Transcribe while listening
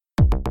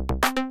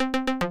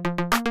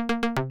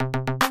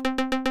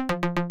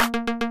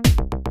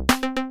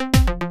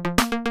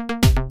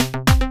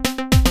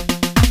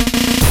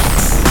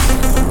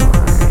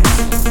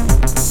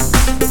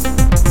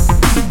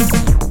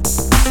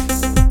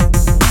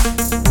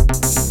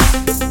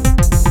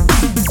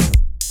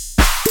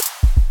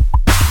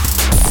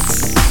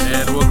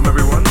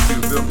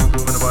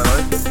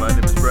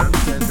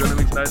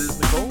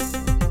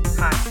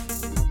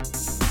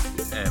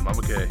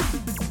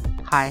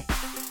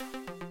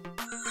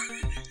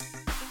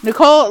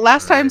Nicole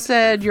last time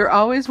said, "You're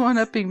always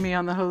one-upping me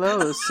on the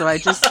hellos," so I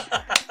just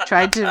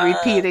tried to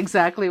repeat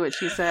exactly what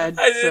she said.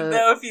 I didn't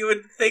know if you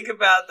would think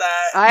about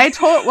that.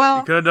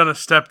 You could have done a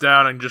step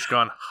down and just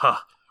gone, huh.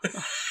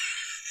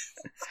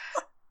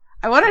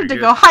 I wanted to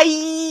go,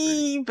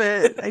 hi,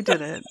 but I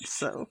didn't,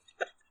 so...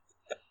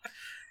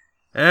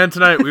 And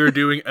tonight we were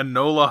doing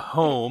Enola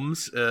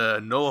Holmes.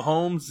 Enola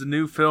Holmes, the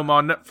new film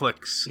on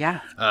Netflix.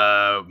 Yeah.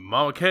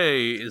 Mama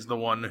Kay is the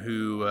one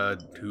who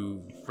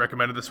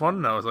recommended this one,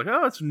 and I was like,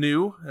 oh, it's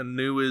new. And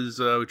new is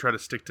we try to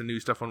stick to new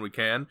stuff when we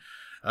can.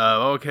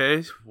 Mama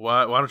Kay,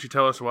 why don't you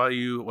tell us why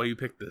you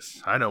picked this?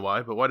 I know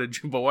why, but why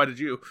did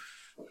you?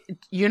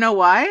 You know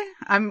why?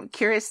 I'm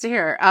curious to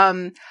hear.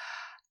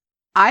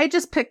 I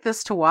just picked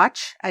this to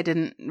watch. I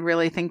didn't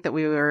really think that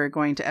we were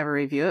going to ever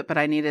review it, but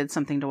I needed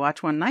something to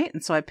watch one night,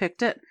 and so I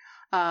picked it.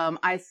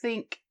 I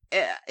think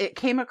it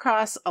came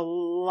across a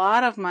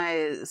lot of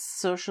my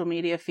social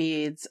media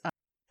feeds,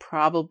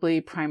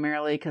 probably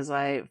primarily because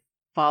I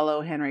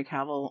follow Henry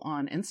Cavill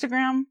on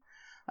Instagram,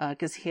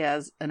 because he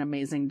has an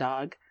amazing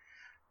dog.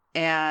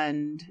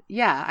 And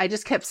yeah, I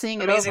just kept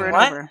seeing it over and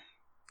over.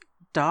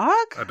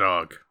 Dog? A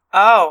dog.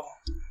 Oh,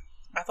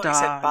 I thought you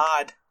said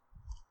bod.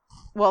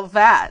 Well,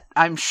 that,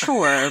 I'm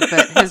sure,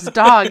 but his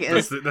dog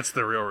is... That's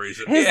the real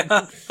reason.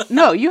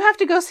 No, you have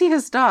to go see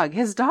his dog.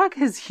 His dog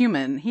is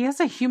human. He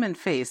has a human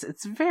face.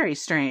 It's very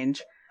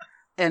strange.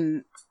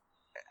 And,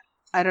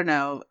 I don't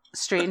know,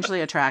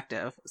 strangely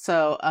attractive.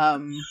 So,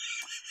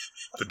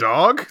 The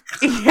dog?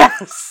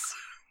 Yes.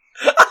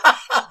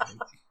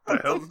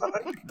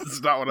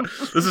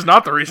 This is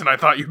not the reason I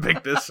thought you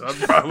picked this.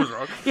 I was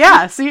wrong.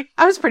 Yeah, see,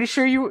 I was pretty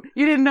sure you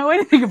didn't know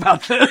anything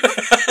about this.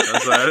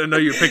 I didn't know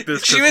you picked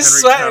this She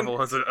was because Henry Cavill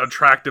has an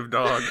attractive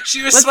dog.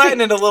 She was sweating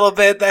it a little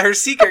bit that her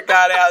secret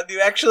got out, and you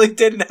actually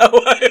didn't know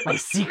what my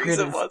secret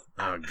was.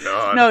 Oh,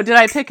 God. No, did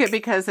I pick it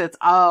because it's,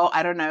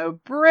 I don't know,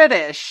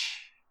 British?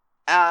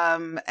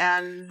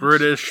 And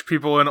British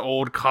people in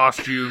old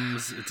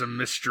costumes. It's a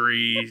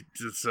mystery.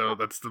 So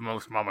that's the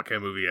most Mama Kay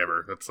movie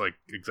ever. That's like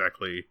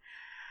exactly,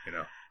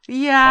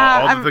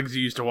 yeah, all the things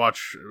you used to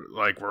watch,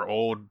 like, were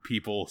old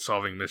people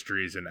solving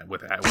mysteries and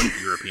with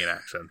European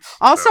accents.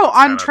 Also so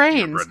on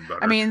trains.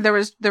 I mean, there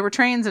were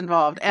trains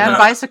involved and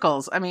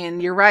bicycles. I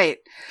mean, you're right.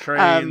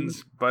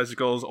 Trains,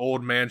 bicycles,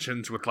 old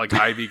mansions with like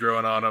ivy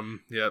growing on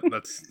them. Yeah,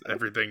 that's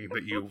everything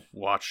that you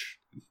watch.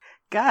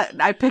 God,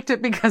 I picked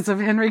it because of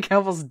Henry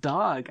Cavill's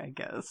dog, I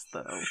guess,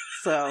 though.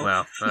 So,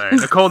 well, all right.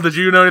 Nicole, did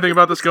you know anything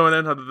about this going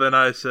in other than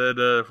I said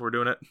we're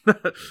doing it?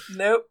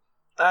 Nope,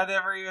 I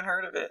never even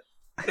heard of it.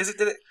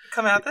 Did it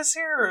come out this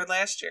year or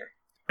last year?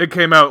 It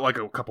came out like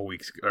a couple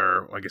weeks,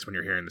 or I guess when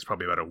you're hearing this,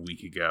 probably about a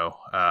week ago.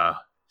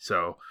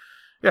 So,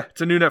 yeah,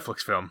 it's a new Netflix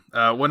film.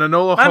 When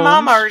Enola Holmes... My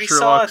mom already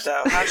saw it,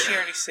 though. How'd she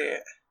already see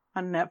it?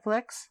 On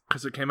Netflix?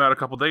 Because it came out a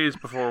couple days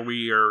before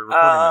we are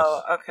recording this.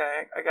 Oh,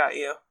 okay. I got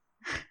you.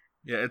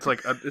 Yeah, it's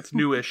like it's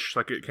newish.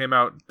 Like it came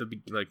out a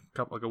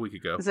week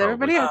ago. Is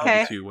everybody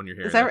okay? When you're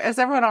hearing is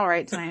everyone all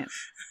right tonight?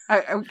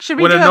 Should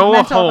we when do Enola a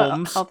mental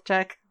Holmes, health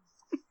check?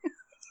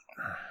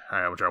 All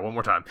right, we'll try one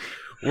more time.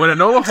 When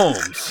Enola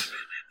Holmes,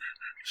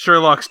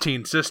 Sherlock's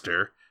teen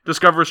sister,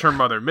 discovers her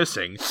mother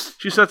missing,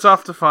 she sets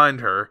off to find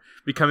her,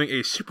 becoming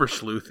a super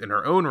sleuth in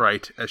her own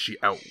right as she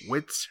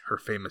outwits her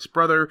famous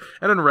brother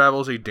and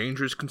unravels a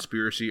dangerous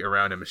conspiracy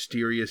around a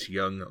mysterious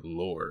young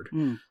lord.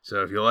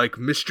 So if you like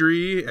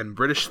mystery and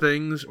British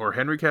things or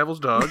Henry Cavill's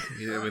dog,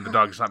 I mean, the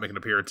dog does not make an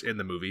appearance in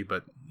the movie,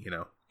 but,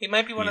 he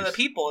might be one of the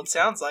people, it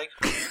sounds like.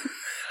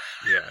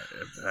 Yeah,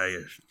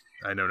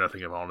 I know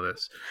nothing of all of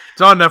this.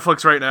 It's on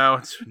Netflix right now.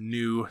 It's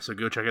new, so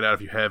go check it out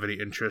if you have any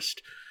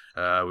interest.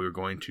 We were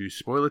going to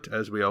spoil it,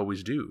 as we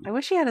always do. I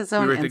wish he had his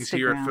own Instagram. Things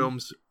here at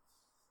Films.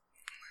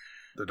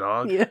 The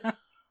dog? Yeah.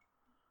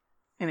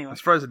 Anyway. I'm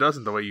surprised it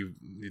doesn't the way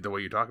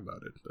you talk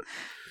about it. But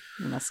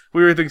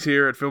we rate things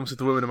here at Films with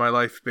the Women in My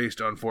Life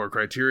based on 4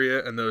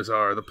 criteria, and those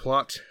are the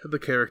plot, the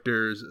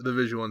characters, the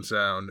visual and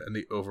sound, and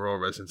the overall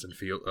resonance and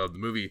feel of the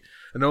movie.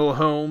 Enola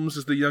Holmes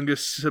is the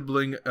youngest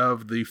sibling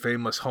of the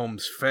famous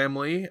Holmes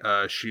family.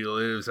 She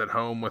lives at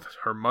home with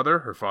her mother.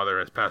 Her father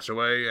has passed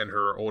away, and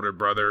her older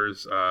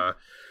brothers,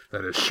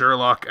 that is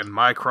Sherlock and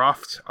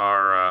Mycroft,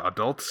 are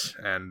adults,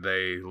 and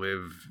they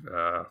live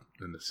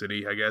in the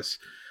city, I guess.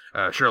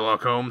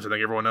 Sherlock Holmes, I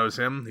think everyone knows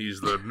him. He's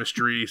the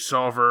mystery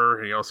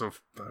solver. He also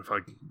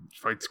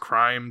fights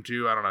crime,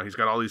 too. I don't know. He's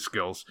got all these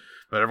skills,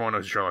 but everyone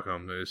knows who Sherlock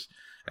Holmes is.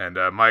 And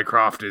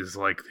Mycroft is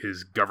like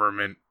his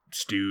government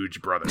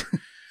stooge brother.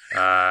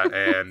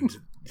 And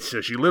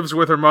so she lives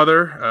with her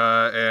mother,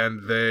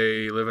 and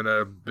they live in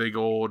a big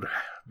old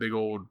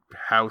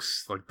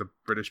house like the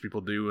British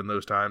people do in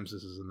those times.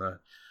 This is in the,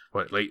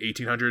 late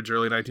 1800s,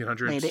 early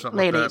 1900s?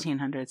 Late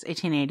 1800s,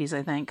 1880s,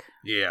 I think.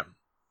 Yeah.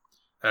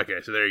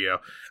 Okay, so there you go.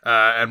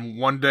 And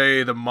one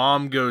day the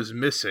mom goes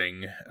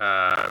missing.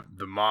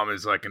 The mom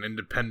is like an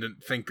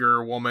independent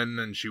thinker woman,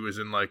 and she has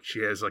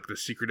the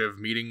secretive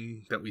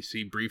meeting that we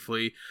see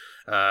briefly.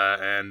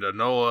 And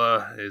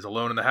Enola is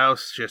alone in the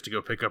house. She has to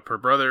go pick up her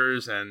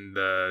brothers, and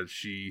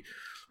she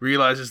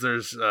realizes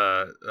there's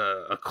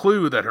a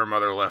clue that her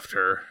mother left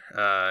her,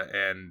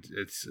 and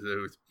it's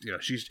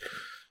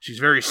she's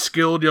a very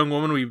skilled young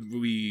woman.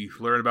 We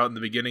learn about in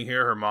the beginning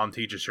here. Her mom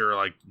teaches her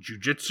like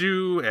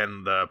jujitsu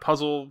and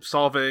puzzle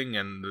solving,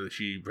 and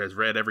she has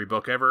read every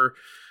book ever.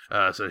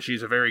 So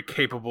she's a very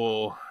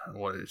capable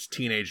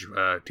teenage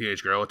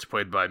girl. It's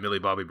played by Millie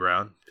Bobby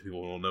Brown.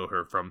 People will know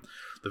her from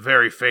the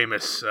very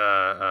famous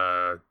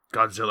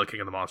Godzilla King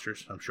of the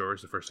Monsters. I'm sure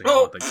is the first thing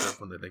everyone thinks of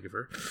when they think of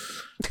her.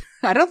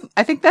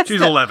 I think that's...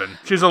 She's 11.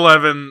 She's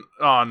 11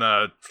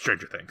 on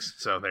Stranger Things.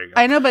 So there you go.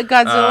 I know, but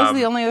Godzilla's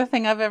the only other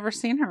thing I've ever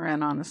seen her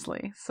in,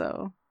 honestly.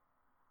 So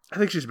I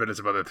think she's been in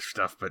some other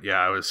stuff, but yeah,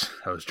 I was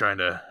trying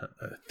to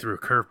throw a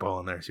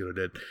curveball in there, see what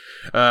I did.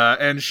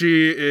 And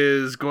she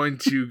is going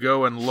to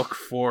go and look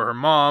for her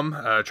mom,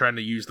 trying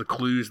to use the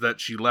clues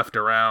that she left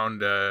around.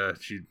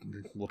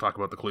 We'll talk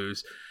about the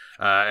clues.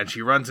 And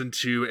she runs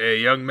into a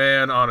young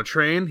man on a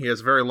train. He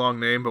has a very long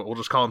name, but we'll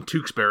just call him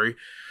Tewksbury.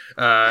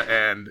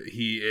 And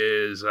he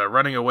is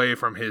running away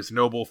from his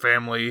noble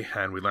family,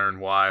 and we learn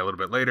why a little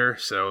bit later.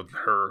 So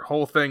her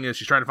whole thing is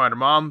she's trying to find her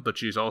mom, but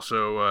she's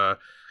also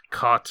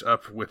caught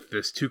up with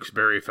this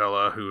Tewksbury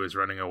fella who is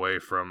running away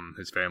from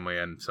his family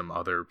and some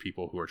other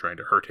people who are trying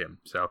to hurt him.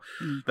 So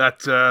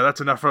that's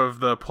enough of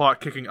the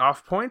plot kicking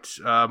off point.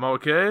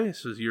 Moeke,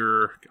 this is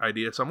your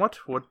idea somewhat.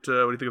 What do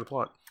you think of the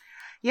plot?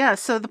 Yeah,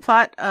 so the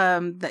plot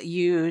that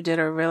you did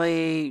a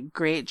really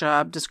great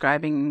job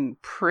describing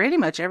pretty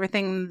much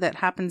everything that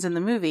happens in the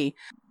movie.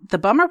 The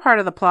bummer part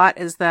of the plot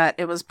is that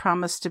it was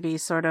promised to be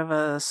sort of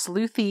a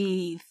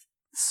sleuthy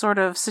sort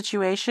of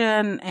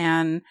situation,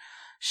 and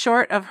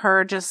short of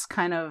her just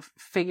kind of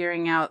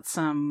figuring out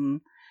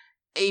some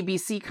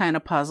ABC kind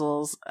of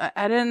puzzles,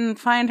 I didn't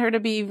find her to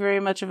be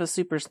very much of a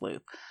super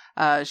sleuth.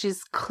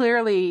 She's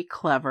clearly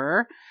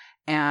clever,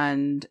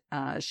 and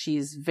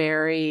she's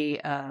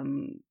very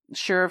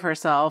sure of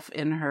herself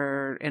in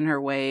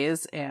her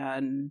ways,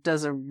 and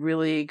does a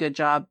really good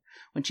job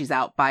when she's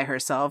out by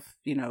herself,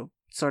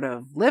 sort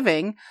of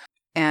living.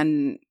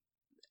 And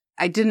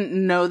I didn't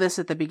know this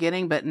at the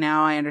beginning, but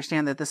now I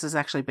understand that this is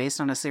actually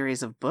based on a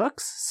series of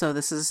books. So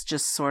this is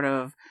just sort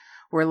of,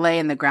 we're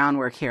laying the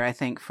groundwork here, I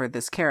think, for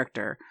this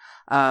character.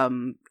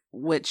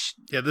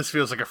 This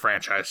feels like a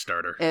franchise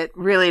starter. It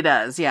really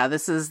does. Yeah,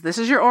 this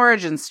is your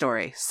origin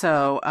story.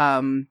 So,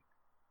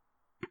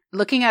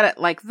 looking at it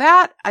like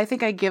that, I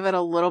think I give it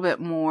a little bit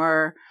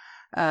more,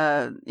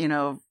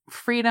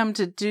 freedom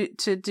to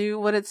do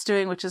what it's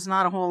doing, which is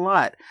not a whole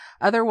lot.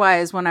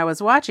 Otherwise, when I was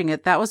watching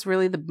it, that was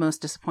really the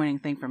most disappointing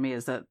thing for me,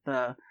 is that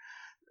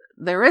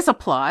there is a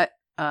plot.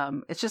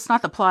 It's just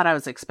not the plot I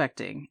was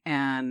expecting,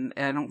 and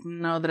I don't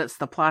know that it's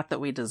the plot that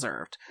we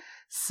deserved.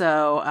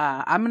 So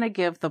I'm going to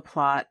give the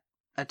plot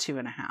a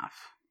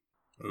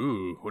 2.5.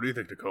 Ooh, what do you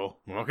think,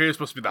 Nicole? Well, okay, it's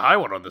supposed to be the high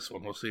one on this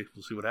one. We'll see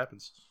what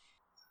happens.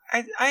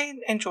 I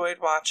enjoyed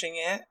watching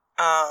it.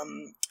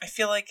 I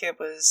feel like it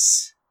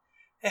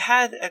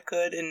had a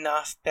good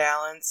enough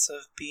balance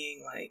of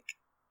being like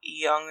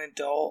young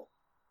adult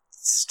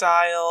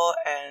style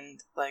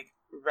and like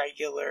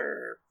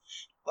regular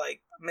like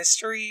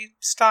mystery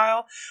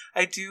style.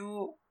 I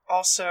do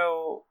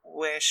also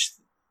wish,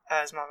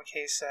 as Mama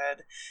Kay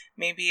said,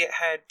 maybe it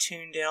had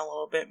tuned in a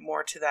little bit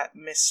more to that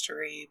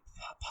mystery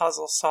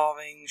puzzle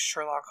solving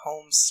Sherlock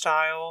Holmes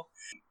style.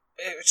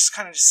 It just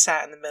kind of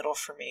sat in the middle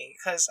for me,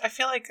 because I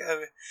feel like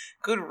a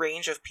good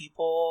range of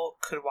people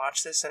could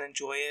watch this and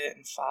enjoy it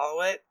and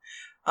follow it.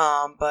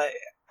 But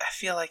I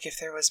feel like if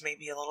there was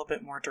maybe a little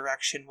bit more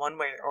direction one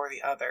way or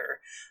the other,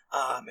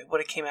 it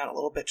would have came out a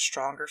little bit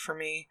stronger for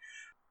me.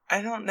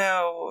 I don't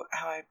know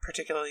how I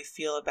particularly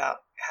feel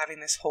about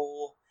having this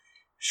whole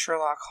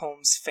Sherlock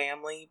Holmes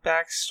family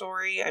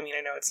backstory. I mean,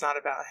 I know it's not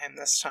about him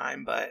this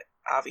time, but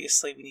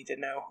obviously we need to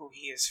know who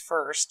he is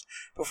first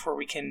before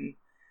we can,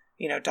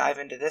 dive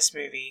into this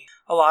movie.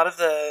 A lot of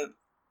the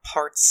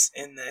parts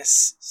in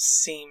this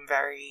seem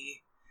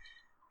very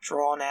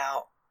drawn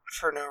out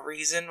for no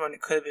reason, when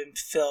it could have been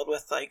filled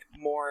with like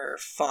more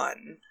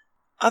fun.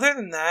 Other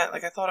than that,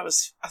 like I thought it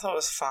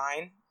was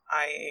fine.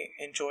 I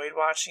enjoyed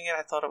watching it.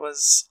 I thought it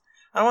was,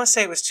 I don't want to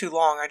say it was too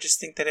long. I just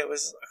think that it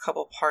was a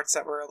couple parts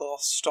that were a little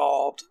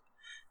stalled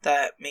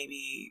that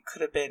maybe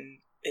could have been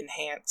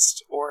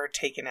enhanced or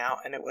taken out,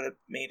 and it would have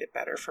made it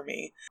better for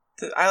me.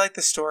 I like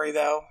the story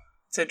though.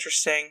 It's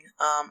interesting.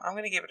 I'm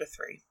going to give it a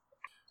 3.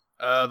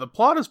 The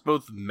plot is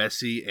both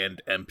messy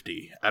and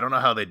empty. I don't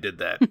know how they did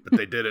that, but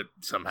they did it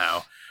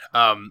somehow.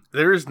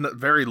 There is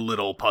very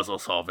little puzzle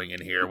solving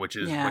in here, which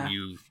is when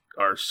you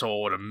are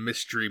sold a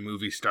mystery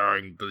movie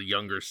starring the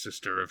younger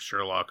sister of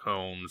Sherlock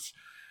Holmes,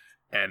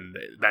 and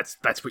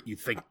that's what you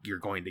think you're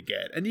going to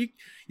get. And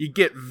you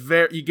get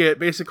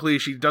basically,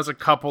 she does a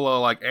couple of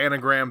like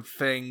anagram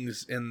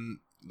things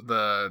in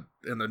the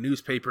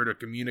newspaper to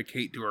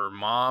communicate to her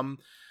mom,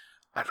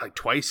 like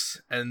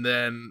twice, and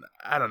then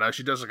I don't know,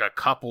 she does like a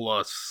couple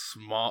of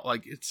small,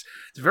 like it's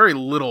very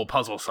little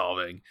puzzle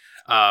solving,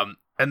 and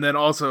then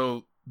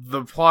also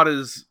the plot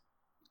is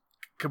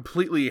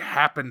completely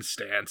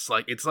happenstance.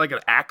 Like it's like an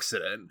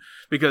accident,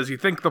 because you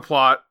think the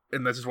plot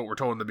and this is what we're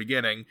told in the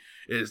beginning,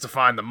 is to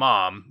find the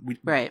mom.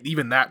 Right.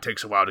 Even that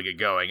takes a while to get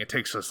going. It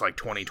takes us like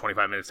 20,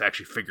 25 minutes to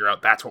actually figure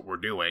out that's what we're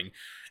doing.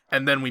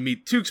 And then we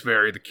meet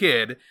Tewksbury, the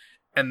kid,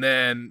 and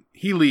then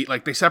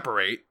they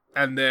separate,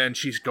 and then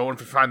she's going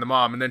to find the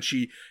mom, and then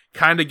she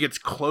kind of gets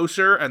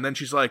closer, and then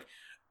she's like,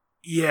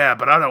 yeah,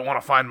 but I don't want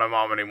to find my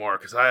mom anymore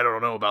because I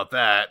don't know about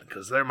that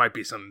because there might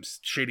be some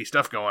shady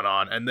stuff going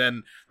on. And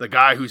then the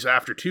guy who's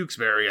after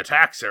Tewksbury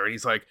attacks her, and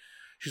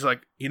she's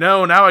like,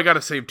 now I got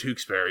to save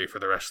Tewksbury for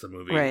the rest of the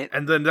movie. Right.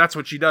 And then that's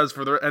what she does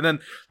and then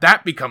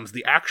that becomes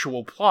the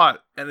actual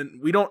plot. And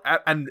then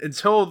and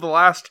until the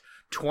last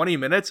 20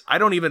 minutes, I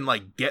don't even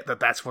get that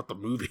that's what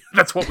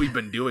that's what we've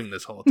been doing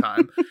this whole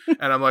time.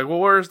 And I'm like, well,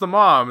 where's the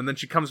mom? And then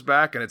she comes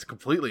back and it's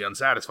completely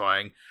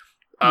unsatisfying.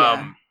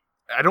 Yeah.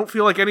 I don't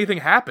feel like anything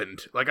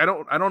happened. I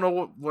don't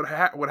know what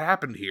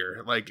happened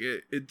here.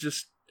 It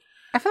just.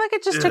 I feel like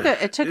it just took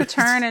a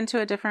turn into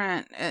a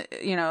different,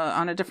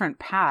 on a different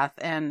path.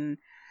 And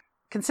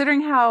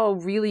considering how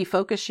really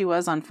focused she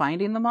was on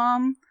finding the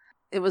mom,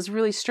 it was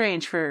really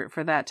strange for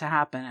that to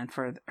happen and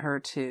for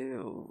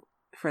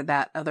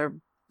that other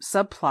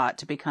subplot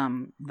to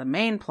become the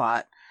main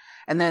plot.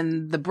 And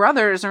then the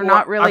brothers are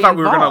not really. I thought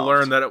we were going to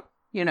learn that.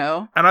 And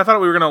I thought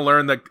we were going to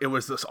learn that it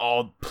was this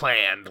all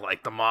planned.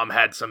 The mom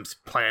had some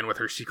plan with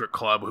her secret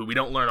club who we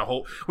learn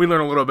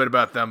a little bit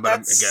about them,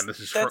 but again,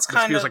 this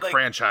feels like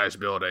franchise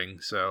building.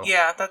 So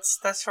yeah,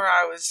 that's where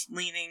I was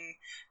leaning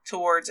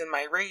towards in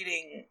my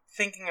rating,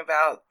 thinking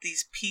about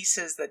these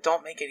pieces that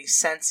don't make any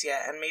sense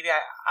yet. And maybe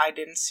I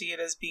didn't see it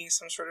as being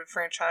some sort of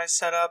franchise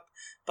setup,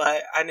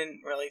 but I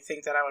didn't really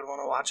think that I would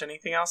want to watch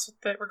anything else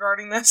with it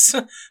regarding this.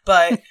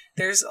 But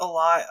there's a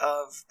lot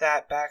of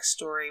that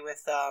backstory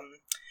with,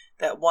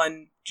 that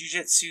one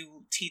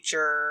jiu-jitsu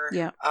teacher,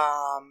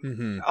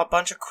 a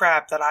bunch of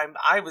crap that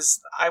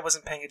I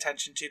wasn't paying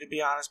attention to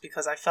be honest,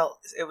 because I felt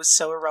it was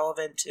so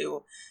irrelevant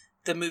to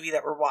the movie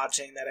that we're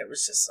watching that it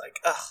was just like,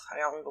 ugh, I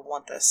don't even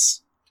want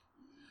this.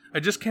 I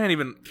just can't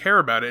even care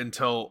about it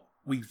until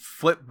we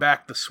flip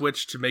back the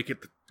switch to make it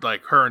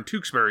her and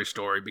Tewksbury's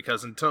story,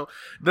 because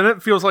then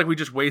it feels like we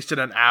just wasted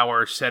an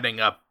hour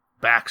setting up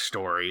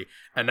backstory,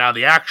 and now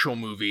the actual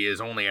movie is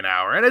only an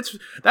hour, and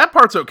that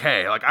part's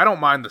okay. I don't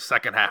mind the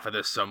second half of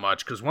this so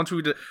much, because once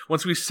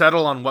we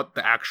settle on what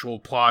the actual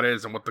plot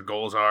is and what the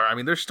goals are, I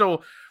mean, there's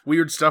still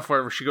weird stuff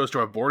where she goes to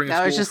a boarding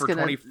school for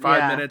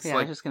 25 minutes. Yeah, I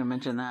was just gonna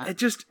mention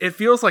that. It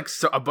feels like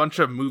a bunch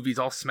of movies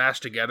all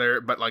smashed together,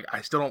 but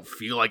I still don't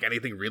feel like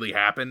anything really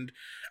happened.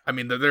 I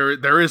mean,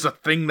 there is a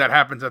thing that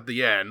happens at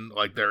the end,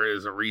 there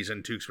is a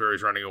reason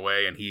Tewksbury's running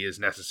away and he is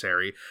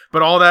necessary,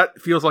 but all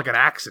that feels like an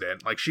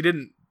accident. She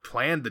didn't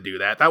plan to do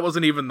that. That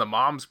wasn't even the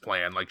mom's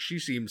plan. She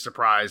seemed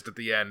surprised at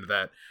the end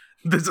that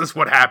this is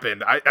what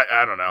happened. I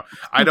don't know.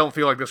 I don't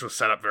feel like this was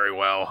set up very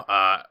well,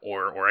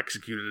 or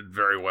executed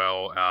very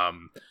well.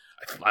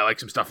 I like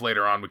some stuff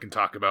later on we can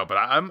talk about, but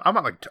I'm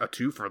at a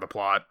 2 for the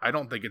plot. I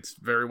don't think it's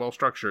very well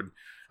structured.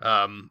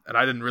 And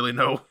I didn't really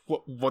know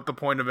what the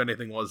point of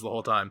anything was the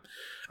whole time.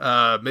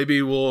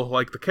 Maybe we'll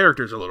like the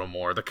characters a little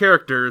more. The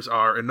characters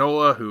are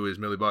Enola, who is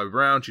Millie Bobby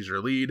Brown. She's her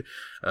lead.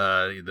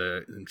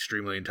 The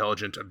extremely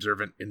intelligent,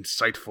 observant,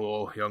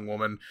 insightful young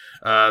woman.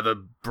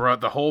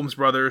 The Holmes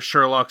brothers,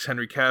 Sherlock's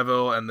Henry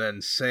Cavill, and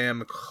then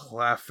Sam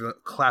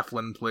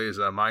Claflin plays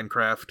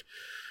Minecraft.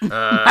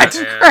 And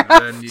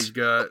then you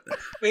got.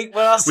 Wait,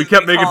 what else? We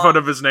kept making fun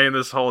of his name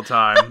this whole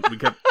time. We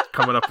kept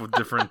coming up with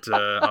different.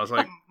 I was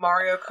like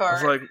Mario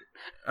Kart.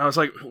 I was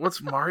like,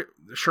 what's Mario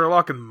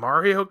Sherlock and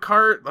Mario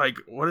Kart?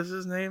 What is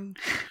his name?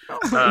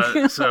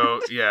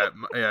 So yeah.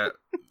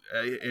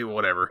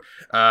 Whatever.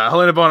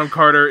 Helena Bonham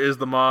Carter is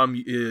the mom,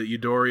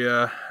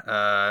 Eudora,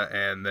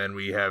 and then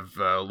we have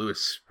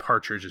Louis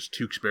Partridge as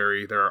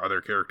Tewksbury. There are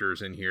other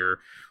characters in here: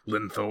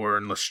 Lynn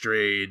Thorne,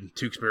 Lestrade,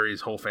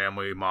 Tewksbury's whole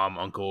family, mom,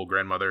 uncle,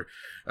 grandmother.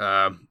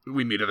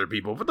 We meet other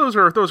people, but those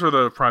are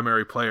the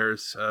primary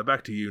players.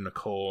 Back to you,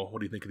 Nicole. What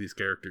do you think of these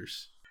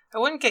characters? I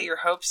wouldn't get your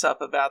hopes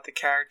up about the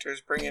characters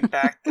bringing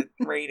back the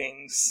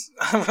ratings.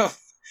 I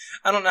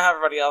don't know how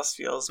everybody else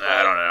feels. But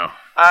I don't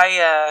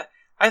know.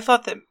 I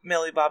thought that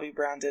Millie Bobby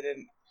Brown did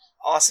an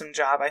awesome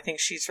job. I think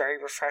she's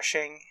very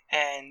refreshing,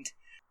 and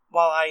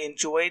while I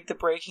enjoyed the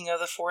breaking of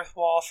the fourth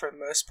wall for the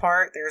most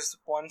part, there's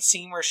one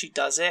scene where she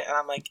does it, and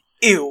I'm like,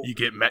 ew.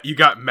 You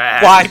got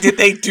mad. Why did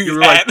they do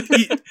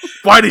that?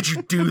 Why did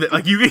you do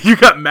that? You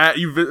got mad.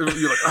 You're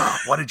like, oh,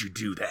 why did you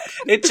do that?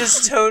 It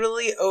just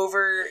totally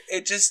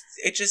it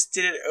just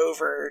did it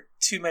over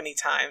too many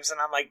times, and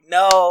I'm like,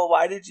 no,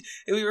 why did you?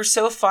 We were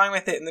so fine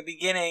with it in the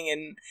beginning,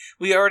 and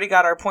we already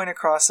got our point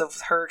across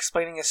of her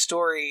explaining a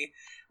story.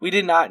 We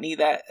did not need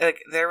that.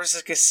 There was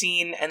a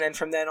scene, and then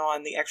from then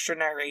on, the extra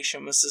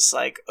narration was just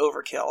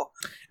overkill.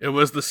 It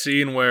was the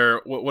scene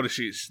where what is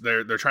she?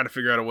 They're trying to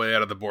figure out a way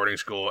out of the boarding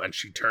school, and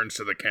she turns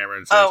to the camera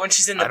and says, "Oh, when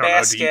she's in the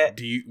basket."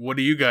 What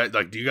do you guys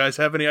like? Do you guys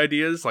have any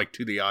ideas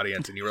to the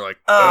audience? And you were like,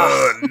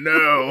 "Oh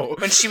no!"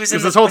 When she was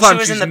in this whole time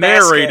she's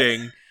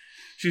narrating.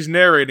 she's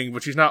narrating,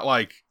 but she's not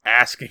like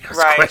asking us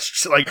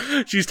questions.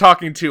 Like she's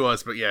talking to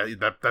us, but yeah,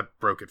 that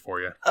broke it for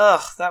you.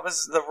 Ugh, that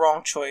was the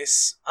wrong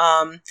choice.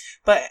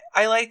 But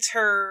I liked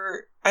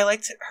her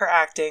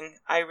acting.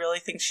 I really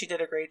think she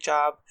did a great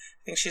job.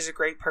 I think she's a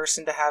great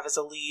person to have as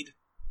a lead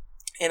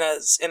in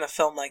a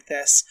film like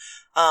this.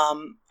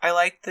 I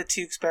liked the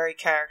Tewksbury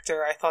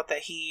character. I thought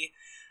that he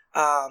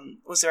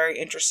was very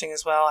interesting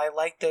as well. I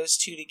like those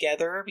two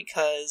together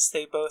because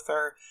they both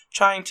are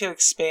trying to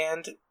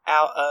expand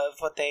out of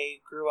what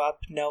they grew up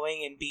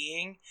knowing and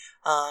being,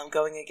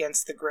 going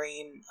against the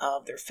grain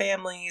of their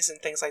families and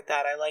things like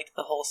that. I liked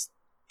the whole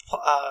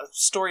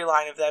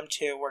storyline of them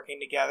two working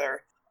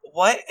together.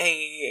 What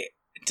a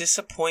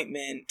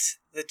disappointment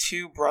the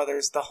two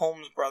brothers, the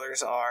Holmes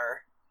brothers,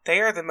 are. They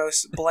are the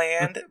most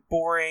bland,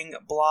 boring,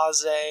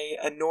 blasé,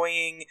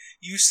 annoying,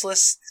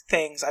 useless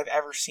things I've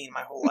ever seen in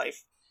my whole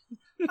life.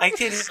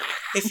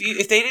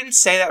 If they didn't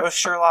say that was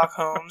Sherlock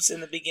Holmes in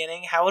the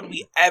beginning, how would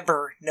we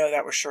ever know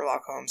that was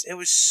Sherlock Holmes? It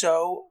was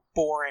so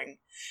boring.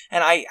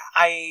 And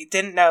I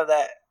didn't know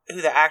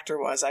who the actor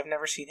was. I've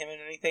never seen him in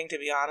anything, to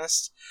be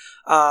honest.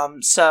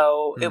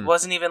 So it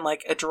wasn't even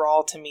like a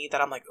draw to me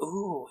that I'm like,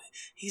 ooh,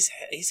 he's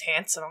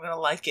handsome, I'm gonna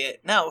like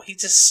it. No, he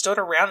just stood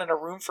around in a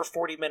room for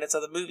 40 minutes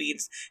of the movie and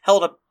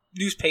held a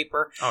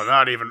newspaper. Oh,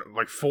 not even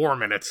like 4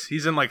 minutes.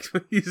 He's in like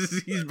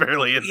he's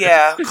barely in.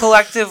 Yeah,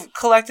 collective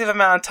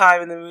amount of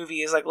time in the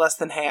movie is like less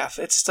than half.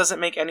 It just doesn't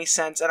make any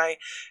sense. And I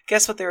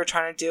guess what they were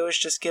trying to do is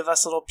just give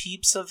us little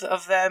peeps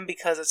of them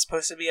because it's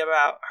supposed to be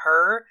about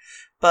her,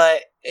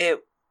 but it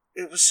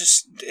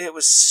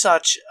was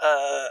such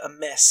a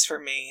miss for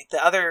me.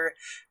 The other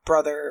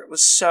brother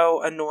was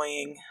so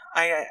annoying.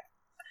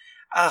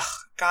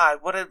 God,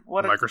 what a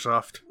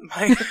Microsoft.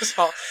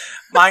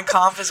 Mein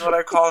Kampf is what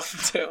I call him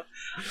too.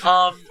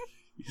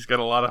 He's got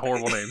a lot of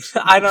horrible names.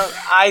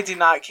 I do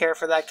not care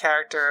for that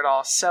character at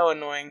all. So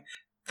annoying.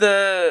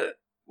 The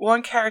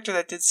one character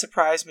that did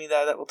surprise me,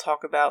 though, that we'll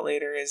talk about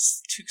later,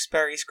 is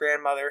Tewksbury's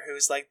grandmother,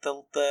 who's like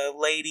the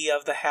lady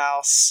of the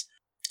house.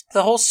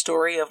 The whole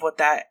story of what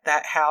that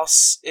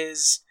house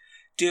is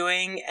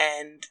doing,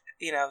 and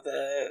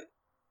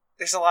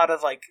there's a lot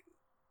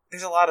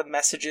of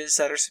messages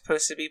that are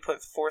supposed to be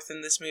put forth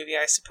in this movie,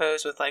 I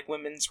suppose, with like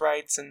women's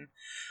rights and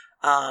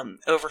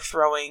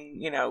overthrowing,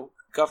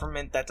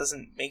 government that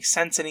doesn't make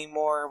sense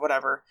anymore, or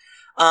whatever.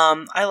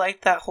 I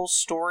liked that whole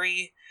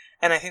story,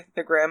 and I think that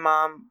the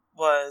grandmom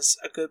was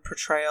a good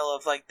portrayal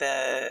of like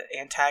the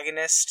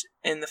antagonist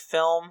in the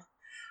film,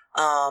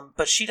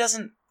 but she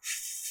doesn't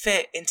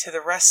fit into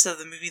the rest of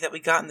the movie that we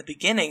got in the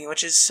beginning,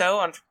 which is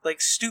so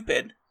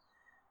stupid,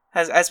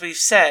 as we've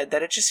said,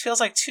 that it just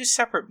feels like two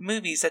separate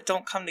movies that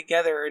don't come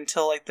together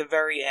until like the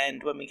very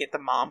end when we get the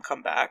mom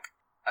come back.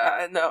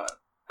 No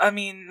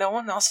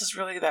one else is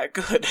really that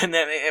good, and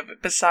then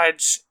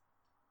besides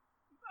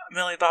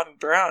Millie Bobby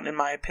Brown, in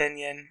my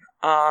opinion.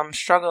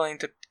 Struggling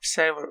to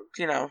say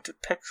to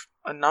pick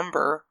a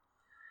number.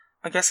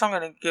 I guess I'm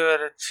going to give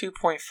it a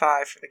 2.5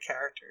 for the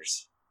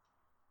characters.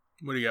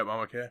 What do you got,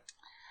 Mama K?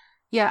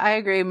 Yeah, I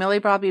agree. Millie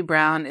Bobby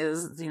Brown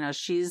is,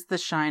 she's the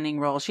shining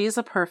role. She's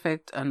a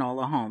perfect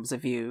Enola Holmes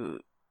if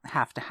you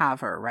have to have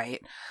her, right?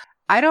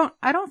 I don't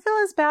feel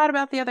as bad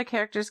about the other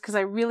characters because I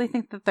really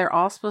think that they're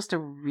all supposed to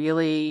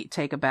really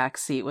take a back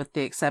seat, with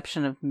the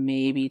exception of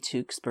maybe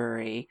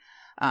Tewksbury,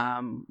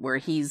 where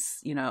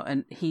he's,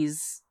 and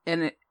he's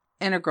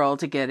integral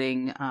to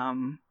getting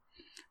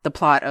the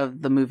plot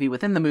of the movie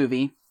within the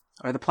movie,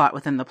 or the plot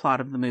within the plot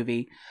of the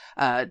movie,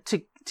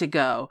 to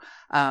go.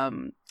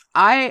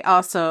 I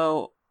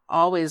also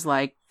always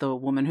liked the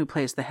woman who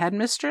plays the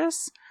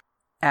headmistress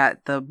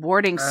at the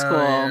boarding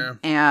school,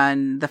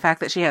 and the fact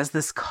that she has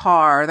this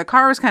car. The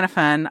car was kind of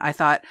fun, I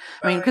thought.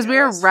 Because we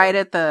are right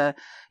at the,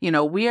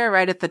 we are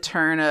right at the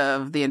turn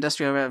of the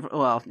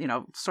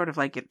sort of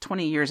like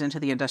 20 years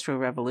into the Industrial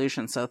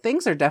Revolution. So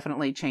things are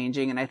definitely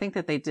changing, and I think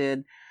that they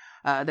did.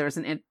 There was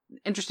an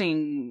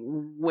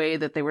interesting way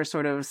that they were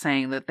sort of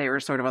saying that they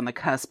were sort of on the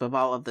cusp of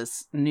all of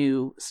this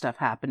new stuff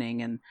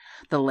happening, and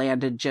the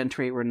landed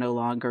gentry were no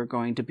longer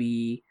going to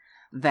be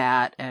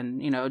that.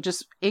 And,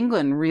 just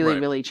England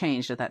really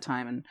changed at that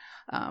time.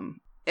 And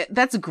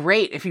that's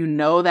great if you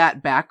know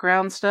that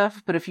background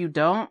stuff, but if you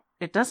don't,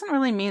 it doesn't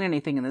really mean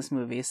anything in this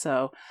movie.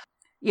 So,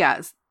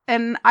 yeah.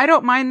 And I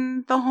don't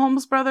mind the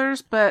Holmes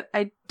brothers, but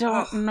I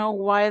don't know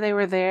why they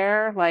were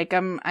there. Like,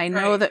 I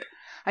know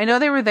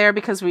they were there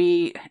because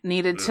we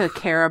needed to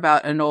care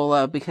about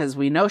Enola because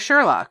we know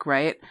Sherlock,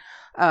 right?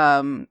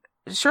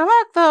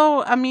 Sherlock,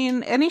 though,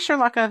 any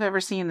Sherlock I've ever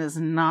seen is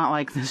not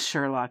like this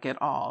Sherlock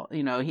at all.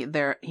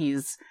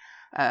 He's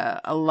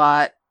a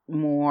lot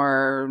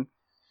more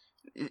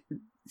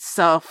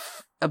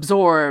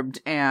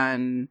self-absorbed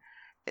and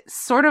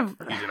sort of...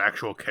 He's an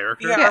actual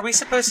character? Yeah, are we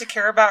supposed to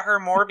care about her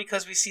more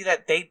because we see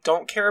that they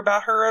don't care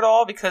about her at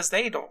all? Because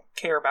they don't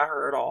care about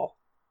her at all.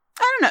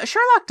 I don't know.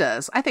 Sherlock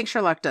does. I think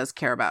Sherlock does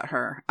care about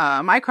her.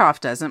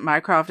 Mycroft doesn't.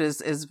 Mycroft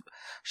is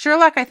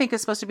Sherlock, I think,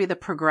 is supposed to be the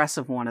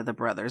progressive one of the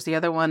brothers. The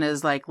other one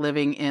is like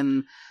living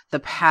in the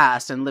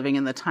past and living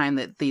in the time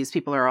that these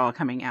people are all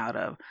coming out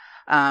of.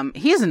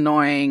 He's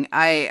annoying.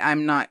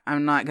 I'm not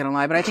gonna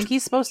lie, but I think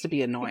he's supposed to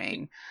be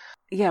annoying.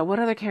 Yeah, what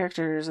other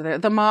characters are there?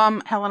 The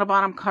mom, Helena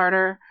Bonham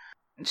Carter.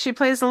 She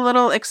plays a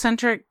little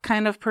eccentric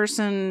kind of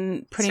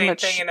person, pretty much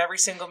same thing in every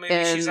single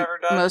movie she's ever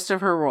done. Most of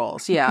her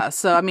roles, yeah.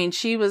 So, I mean,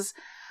 she was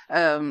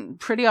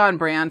pretty on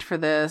brand for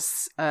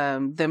this.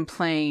 Them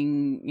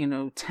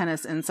playing,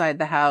 tennis inside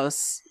the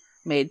house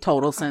made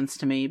total sense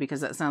to me because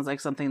that sounds like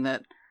something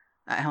that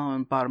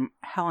Helena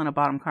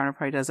Bonham Carter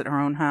probably does at her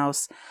own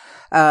house.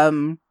 But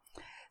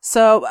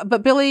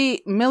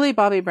Millie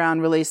Bobby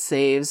Brown really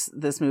saves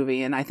this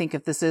movie, and I think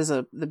if this is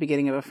the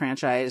beginning of a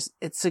franchise,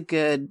 it's a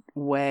good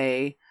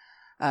way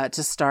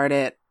to start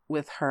it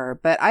with her.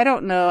 But I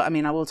don't know. I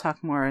mean, I will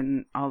talk more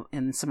in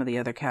some of the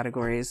other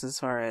categories as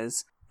far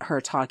as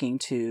her talking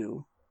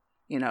to,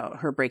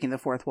 her breaking the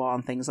fourth wall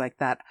and things like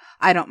that.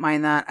 I don't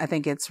mind that. I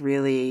think it's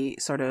really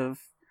sort of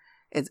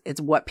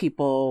it's what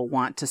people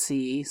want to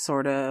see,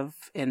 sort of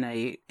in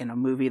a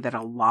movie that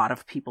a lot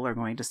of people are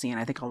going to see, and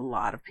I think a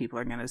lot of people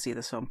are going to see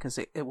this film because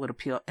it would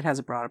appeal. It has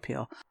a broad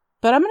appeal.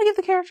 But I'm going to give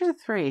the characters a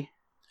 3.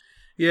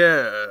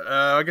 Yeah,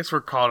 I guess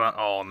we're caught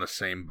all in the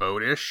same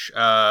boat-ish.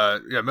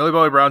 Millie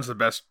Bobby Brown's the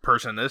best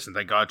person in this, and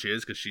thank God she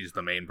is, because she's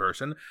the main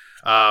person.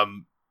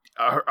 I'm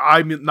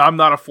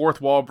not a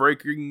fourth wall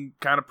breaking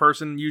kind of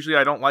person. Usually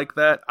I don't like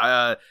that.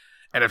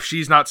 And if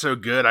she's not so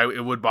good,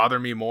 it would bother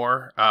me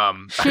more.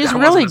 She's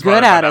really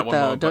good at it,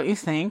 though, don't you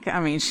think? I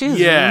mean, she's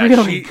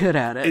really good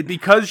at it.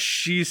 Because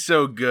she's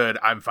so good,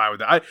 I'm fine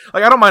with that.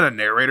 I don't mind a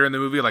narrator in the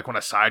movie, like when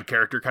a side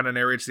character kind of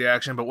narrates the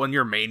action, but when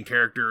your main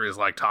character is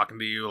like talking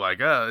to you, like,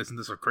 isn't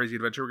this a crazy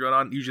adventure we're going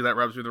on? Usually that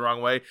rubs me the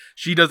wrong way.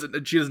 She doesn't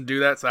do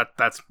that, so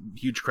that's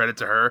huge credit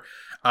to her.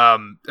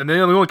 And then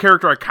the only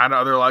character I kind of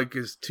other like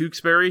is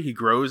Tewksbury. He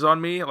grows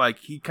on me. Like,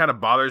 he kind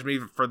of bothers me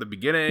for the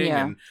beginning,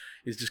 and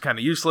he's just kind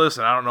of useless,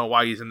 and I don't know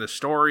why he's in this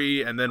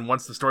story. And then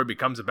once the story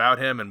becomes about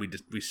him and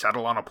we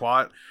settle on a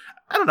plot,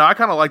 I don't know. I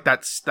kind of like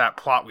that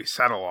plot we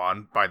settle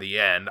on by the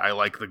end. I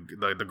like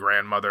the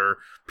grandmother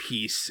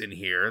piece in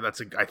here.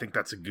 I think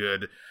that's a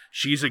good.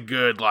 She's a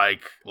good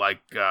like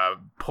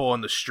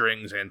pulling the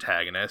strings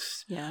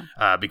antagonist.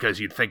 Yeah. Because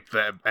you'd think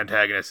the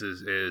antagonist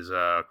is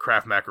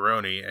Kraft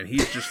Macaroni, and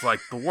he's just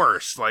like the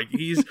worst. Like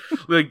he's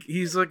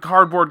like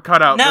cardboard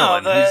cutout. No,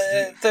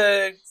 villain.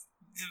 the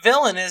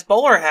villain is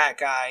Bowler Hat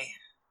Guy.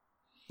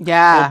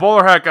 Yeah. Well,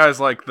 Bowler Hat Guy's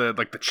like the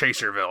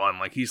chaser villain.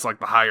 Like, he's like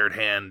the hired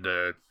hand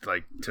to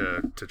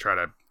try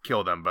to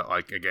kill them. But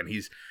like, again,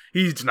 he's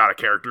not a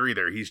character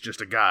either. He's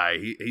just a guy.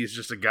 He's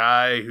just a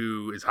guy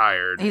who is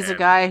hired. He's a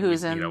guy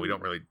who's in we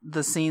don't really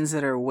the scenes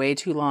that are way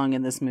too long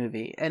in this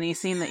movie. Any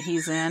scene that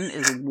he's in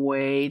is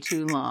way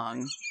too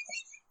long.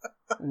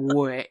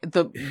 Way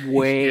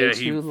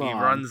too long. He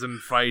runs and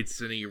fights,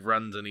 and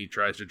he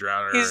tries to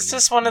drown her. He's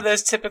just one of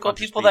those typical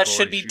people that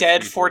should be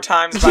dead 4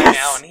 times by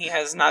now, and he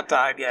has not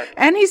died yet.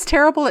 And he's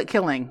terrible at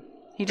killing.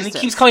 He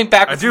keeps coming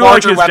back with I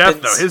larger do like his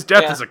weapons. death, though. His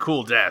death is a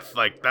cool death.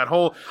 Like,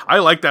 I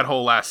like that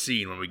whole last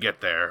scene when we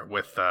get there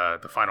with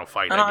the final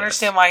fight. I don't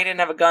understand why he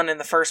didn't have a gun in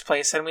the first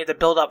place, and we had to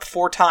build up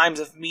 4 times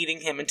of meeting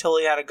him until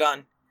he had a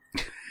gun.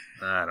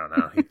 I don't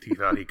know. He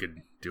thought he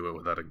could do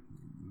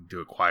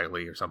it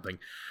quietly or something.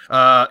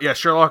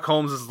 Sherlock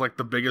Holmes is like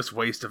the biggest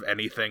waste of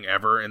anything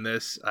ever in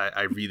this.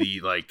 I really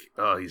like.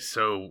 Oh, he's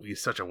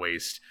such a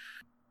waste.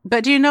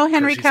 But do you know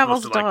Henry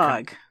Cavill's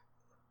dog?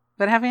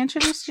 But have I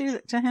introduced you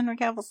to Henry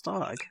Cavill's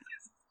dog?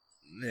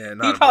 Yeah,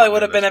 he probably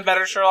would have been a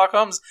better Sherlock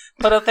Holmes.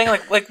 But a thing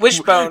like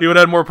Wishbone, he would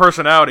have had more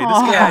personality. This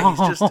guy,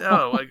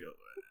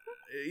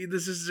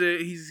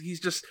 he's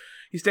just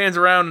he stands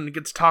around and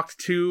gets talked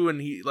to,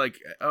 and he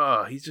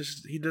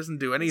doesn't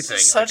do anything.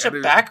 It's such a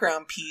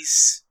background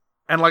piece.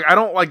 And like, I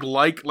don't like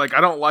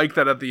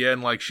that at the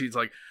end. Like, she's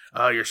like,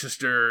 your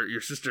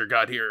sister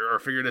got here or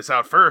figured this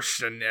out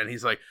first, and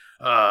he's like,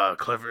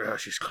 clever.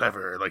 She's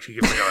clever. Like, she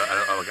gives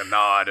like a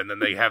nod, and then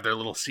they have their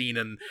little scene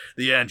in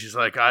the end. She's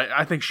like,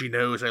 I think she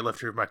knows I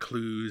left her my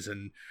clues,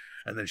 and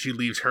then she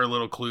leaves her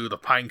little clue, the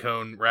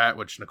pinecone rat,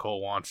 which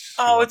Nicole wants.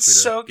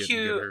 It's so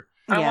cute.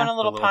 I want a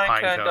little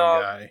pinecone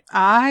dog. Guy.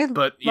 I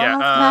love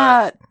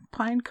that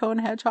pinecone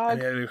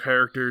hedgehog. Yeah, new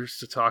characters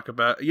to talk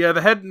about. Yeah,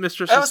 the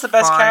headmistress. That was the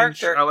best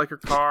character. I like her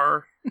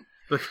car.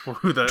 the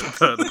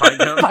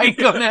pinecone.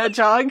 Pinecone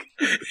hedgehog.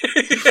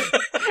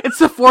 It's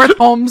the fourth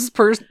Holmes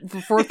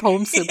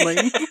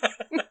sibling.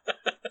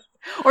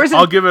 Or is it?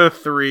 I'll give it a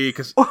 3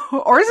 because.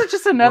 Or is it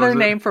just another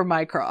name for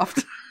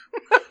Mycroft?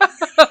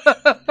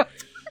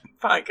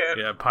 Pinecone.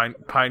 Yeah,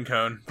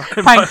 pinecone.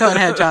 Pinecone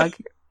hedgehog.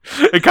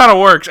 It kind of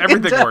works.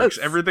 Everything works.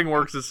 Everything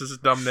works. This is a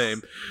dumb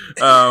name.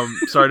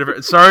 Sorry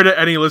to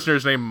any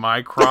listeners named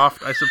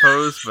Mycroft, I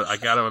suppose, but I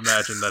got to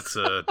imagine that's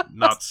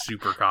not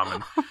super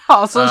common.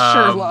 Also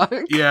Sherlock.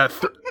 Yeah,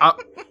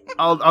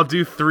 I'll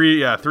do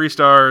 3. Yeah, 3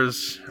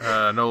 stars.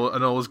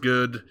 Nola's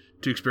good.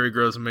 Tewksbury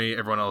grows on me.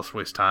 Everyone else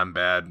wastes time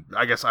bad.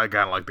 I guess I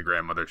kind of like the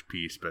grandmother's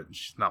piece, but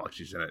she's not like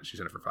she's in it. She's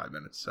in it for 5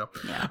 minutes. So,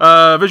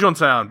 visual and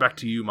sound. Back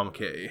to you, Mama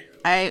K.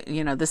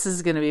 This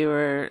is going to be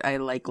where I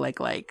like,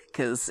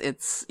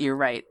 because you're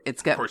right.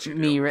 It's got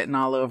me written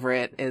all over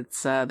it.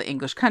 It's the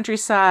English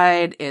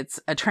countryside. It's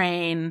a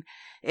train.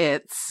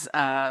 It's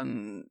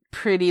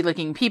pretty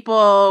looking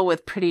people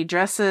with pretty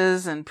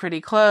dresses and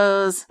pretty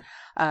clothes.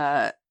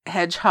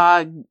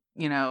 Hedgehog,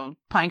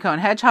 pinecone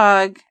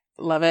hedgehog.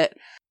 Love it.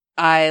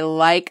 I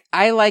like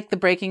the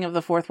breaking of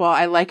the fourth wall.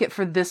 I like it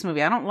for this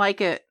movie. I don't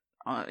like it,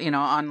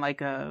 on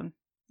like an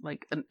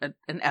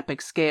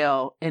epic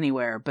scale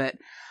anywhere, but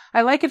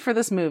I like it for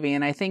this movie.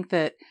 And I think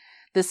that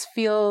this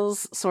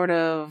feels sort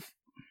of,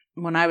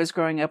 when I was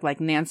growing up, like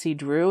Nancy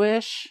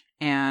Drew-ish.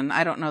 And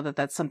I don't know that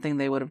that's something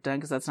they would have done,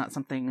 because that's not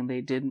something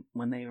they did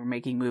when they were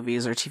making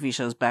movies or TV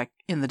shows back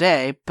in the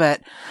day.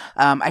 But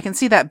I can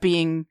see that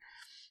being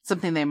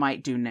something they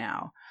might do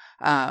now.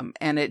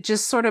 And it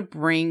just sort of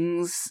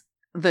brings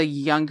the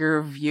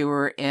younger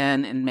viewer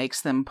in and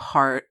makes them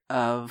part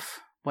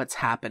of what's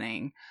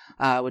happening,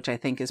 which I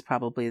think is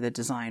probably the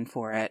design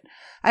for it.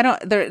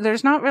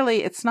 There's not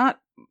really, it's not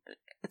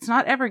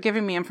ever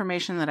giving me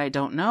information that I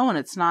don't know, and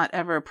it's not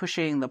ever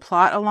pushing the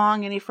plot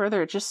along any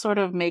further. It just sort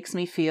of makes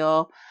me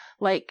feel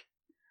like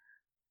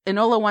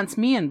Enola wants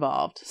me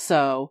involved.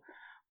 So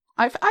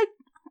I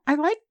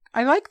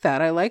like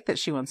that. I like that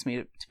she wants me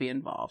to be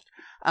involved.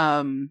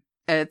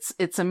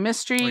 It's a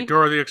mystery, like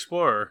Dora the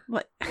Explorer.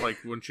 Like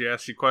when she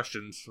asks you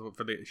questions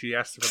she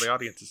asks for the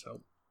audience's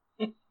help.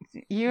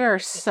 You are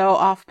so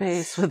off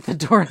base with the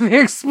Dora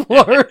the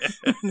Explorer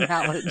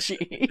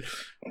analogy.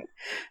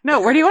 No,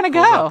 where do you want to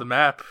go? Pulls out the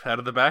map out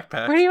of the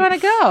backpack. Where do you want to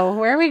go?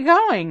 Where are we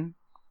going?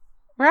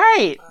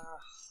 Right.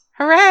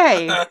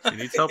 Hooray. She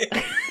needs help.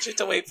 She has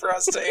to wait for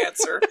us to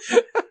answer.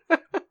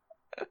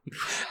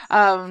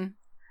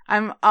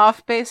 I'm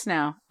off base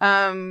now.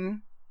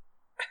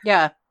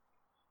 Yeah.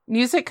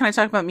 Music? Can I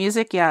talk about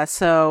music? Yeah.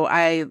 So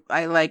I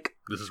like.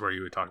 This is where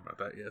you would talk about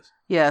that. Yes.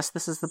 Yes,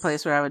 this is the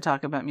place where I would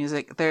talk about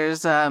music.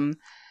 There's the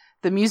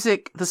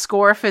music. The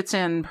score fits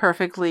in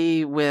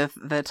perfectly with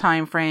the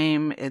time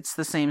frame. It's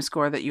the same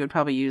score that you would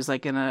probably use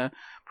like in a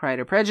Pride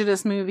or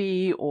Prejudice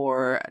movie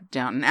or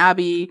Downton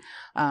Abbey.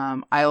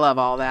 I love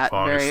all that.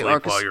 Fall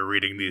asleep while you're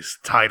reading these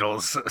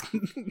titles.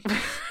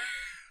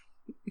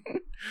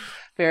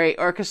 Very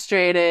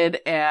orchestrated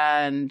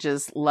and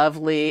just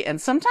lovely. And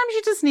sometimes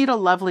you just need a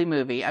lovely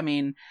movie. I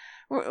mean,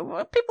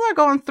 people are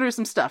going through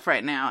some stuff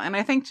right now. And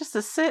I think just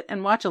to sit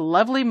and watch a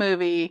lovely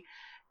movie.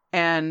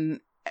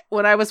 And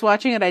when I was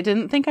watching it, I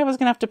didn't think I was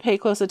going to have to pay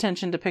close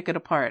attention to pick it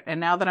apart.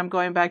 And now that I'm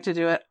going back to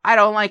do it, I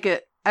don't like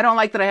it. I don't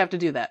like that I have to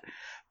do that.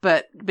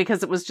 But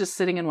because it was just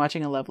sitting and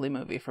watching a lovely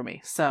movie for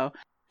me. So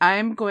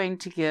I'm going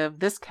to give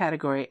this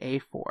category a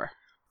 4.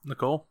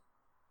 Nicole?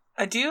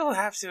 I do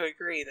have to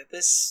agree that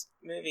this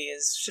movie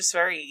is just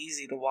very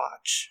easy to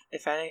watch.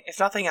 If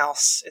nothing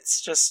else,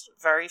 it's just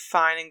very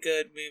fine and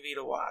good movie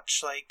to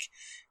watch. Like,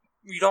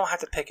 you don't have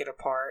to pick it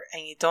apart,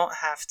 and you don't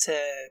have to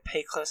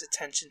pay close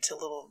attention to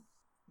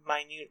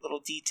minute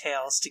little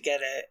details to get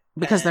it.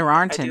 Because there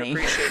aren't any. I do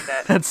appreciate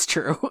that. That's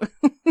true.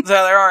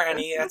 There aren't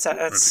any. That's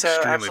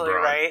so absolutely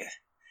broad. Right.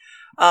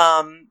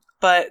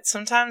 But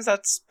sometimes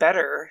that's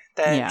better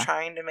than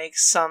trying to make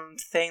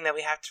something that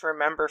we have to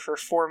remember for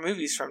 4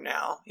 movies from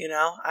now.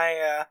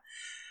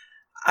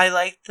 I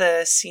like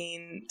the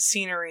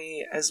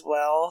scenery as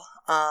well.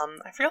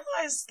 I've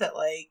realized that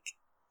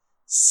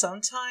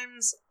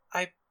sometimes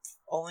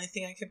only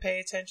thing I can pay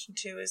attention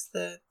to is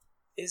the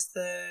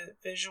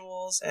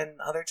visuals, and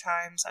other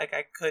times I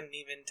couldn't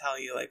even tell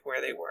you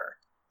where they were.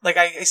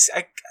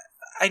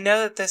 I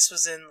know that this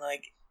was in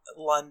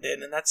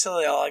London, and that's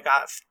really all I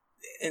got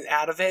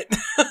out of it.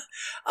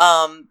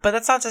 But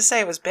that's not to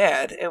say it was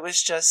bad. It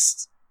was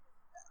just,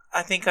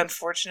 I think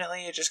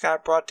unfortunately it just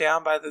got brought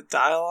down by the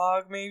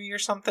dialogue maybe or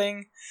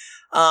something,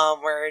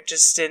 where it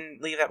just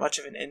didn't leave that much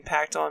of an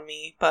impact on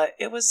me, but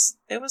it was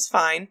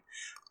fine.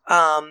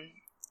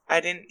 I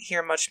didn't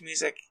hear much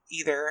music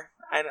either.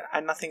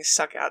 Nothing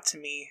stuck out to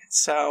me.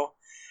 So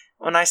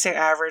when I say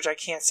average, I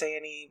can't say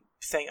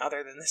anything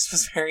other than this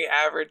was very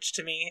average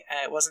to me.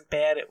 It wasn't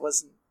bad. It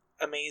wasn't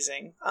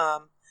amazing.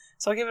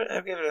 So I'll give it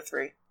a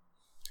 3.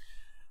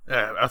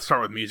 Yeah, I'll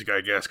start with music,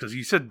 I guess, because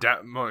you said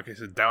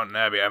Downton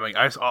Abbey. I mean,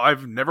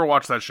 I've never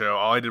watched that show.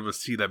 All I did was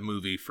see that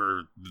movie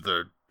for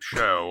the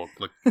show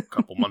a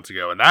couple months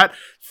ago, and that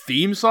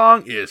theme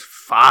song is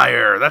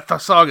fire.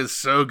 That song is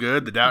so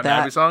good. The Downton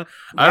Abbey song.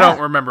 Yeah. I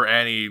don't remember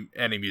any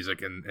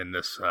music in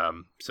this.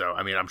 So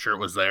I mean, I'm sure it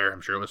was there.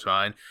 I'm sure it was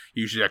fine.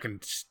 Usually,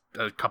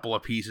 a couple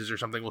of pieces or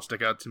something will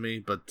stick out to me,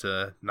 but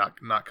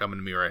not coming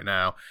to me right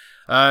now.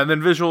 And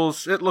then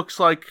visuals, it looks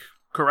like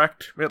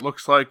correct. It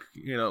looks like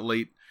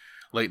late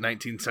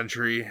 19th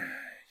century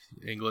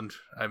England.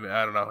 I mean,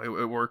 I don't know.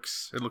 It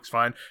works. It looks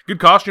fine. Good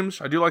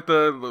costumes. I do like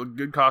the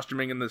good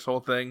costuming in this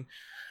whole thing.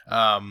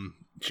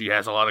 She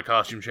has a lot of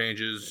costume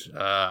changes.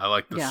 I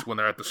like this when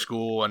they're at the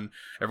school and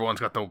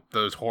everyone's got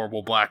those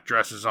horrible black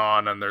dresses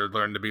on and they're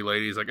learning to be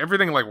ladies.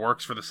 Everything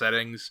works for the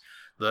settings.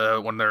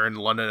 when they're in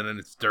London and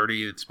it's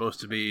dirty, it's supposed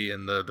to be,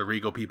 and the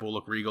regal people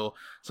look regal.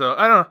 So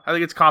I don't know. I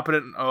think it's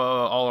competent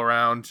all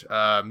around.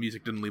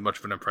 Music didn't leave much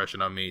of an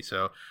impression on me,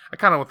 so I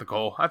kind of went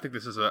Nicole. I think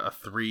this is a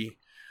 3,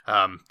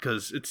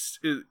 because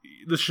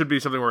this should be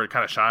something where it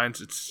kind of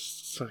shines.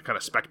 It's kind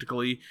of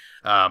spectacle-y.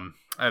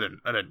 I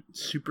didn't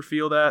super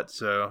feel that,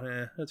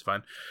 so that's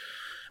fine.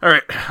 All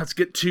right, let's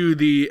get to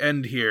the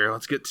end here.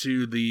 Let's get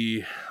to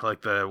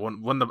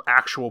when the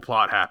actual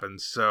plot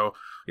happens. So,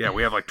 yeah,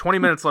 we have 20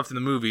 minutes left in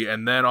the movie,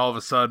 and then all of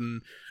a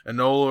sudden,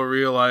 Enola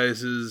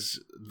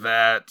realizes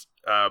that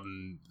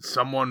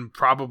someone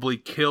probably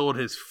killed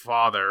his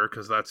father,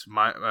 because that's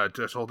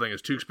this whole thing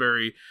is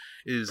Tewksbury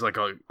is like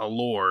a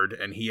lord,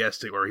 and he has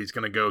to, or he's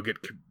gonna go get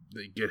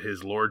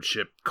his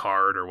lordship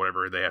card or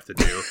whatever they have to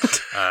do,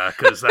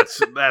 because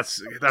that's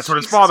what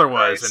his father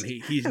was,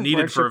 and he's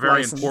needed for a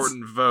very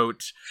important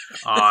vote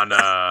on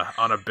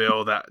a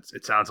bill that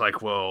it sounds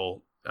like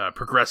will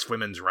progress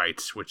women's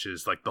rights, which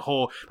is the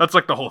whole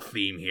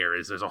theme here.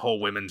 Is there's a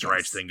whole women's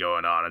rights thing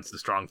going on. It's the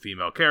strong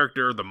female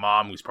character, the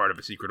mom who's part of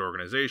a secret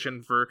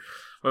organization for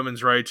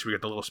women's rights. We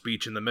get the little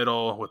speech in the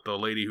middle with the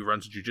lady who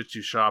runs a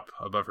jiu-jitsu shop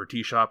above her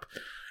tea shop.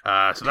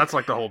 So that's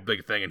the whole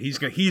big thing, and he's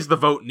the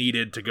vote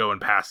needed to go and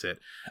pass it.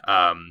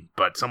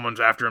 But someone's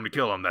after him to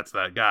kill him. That's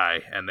that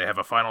guy, and they have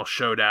a final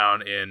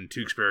showdown in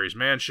Tewksbury's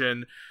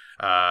mansion.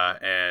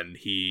 And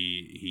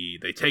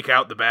they take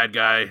out the bad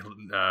guy.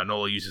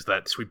 Nola uses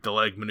that sweep the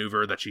leg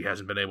maneuver that she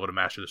hasn't been able to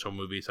master this whole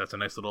movie. So that's a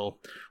nice little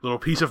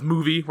piece of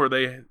movie where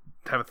they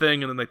have a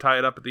thing and then they tie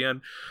it up at the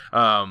end.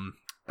 And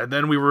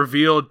then we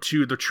revealed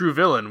to the true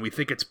villain. We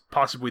think it's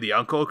possibly the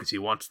uncle because he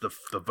wants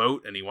the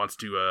vote, and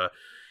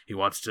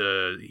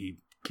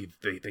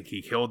they think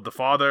he killed the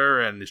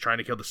father and is trying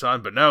to kill the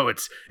son, but no,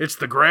 it's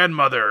the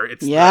grandmother.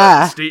 It's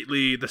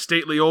the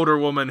stately older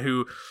woman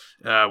who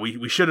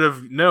we should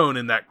have known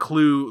in that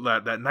clue,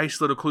 that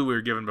nice little clue we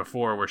were given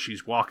before, where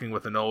she's walking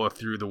with Enola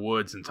through the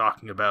woods and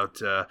talking about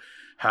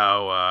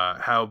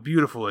how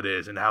beautiful it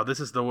is, and how this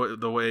is the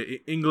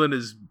way England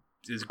is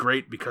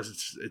great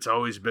because it's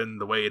always been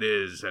the way it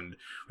is, and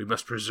we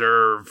must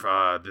preserve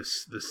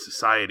this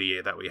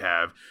society that we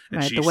have.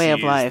 And the way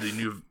of life.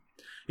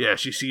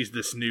 She sees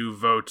this new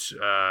vote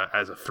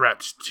as a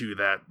threat to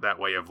that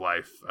way of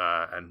life,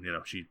 and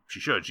she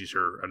should. She's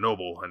a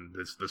noble, and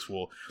this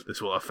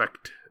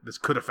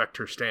could affect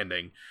her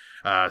standing.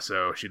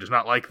 So she does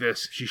not like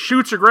this. She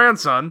shoots her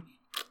grandson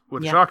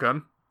with a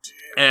shotgun,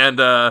 and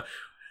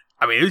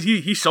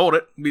he sold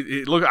it.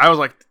 Look, I was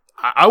like,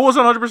 I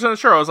wasn't 100%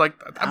 sure. I was like,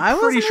 I'm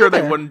pretty sure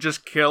they wouldn't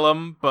just kill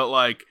him,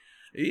 but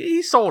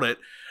he sold it.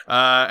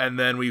 And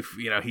then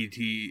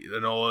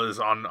Enola is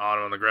on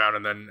the ground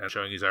and then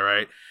showing he's all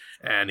right.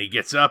 And he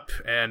gets up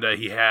and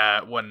he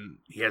has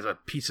a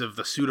piece of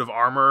the suit of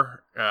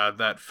armor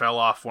that fell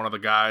off one of the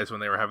guys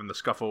when they were having the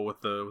scuffle with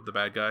the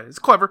bad guy. It's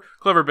a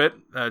clever bit,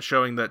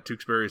 showing that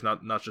Tewksbury is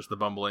not just the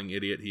bumbling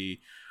idiot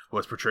he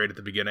was portrayed at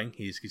the beginning.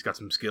 He's got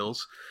some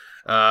skills.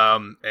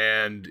 So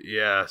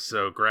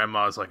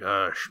Grandma's like,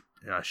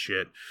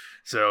 shit.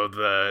 So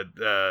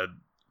the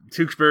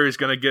Tewksbury is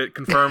going to get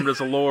confirmed as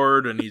a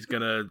lord, and he's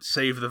going to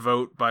save the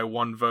vote by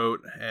 1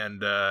 vote,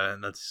 and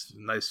that's a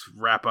nice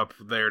wrap up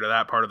there to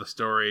that part of the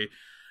story.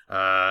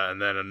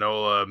 And then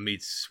Enola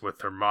meets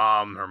with her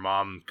mom. Her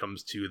mom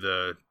comes to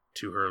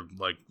her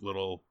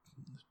little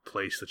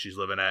place that she's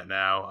living at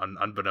now,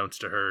 unbeknownst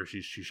to her.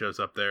 She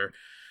shows up there.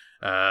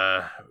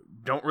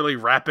 Don't really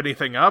wrap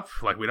anything up.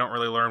 We don't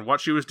really learn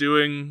what she was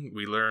doing.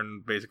 We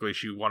learn basically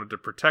she wanted to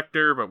protect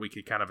her, but we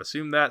could kind of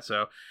assume that.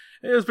 So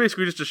it was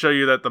basically just to show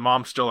you that the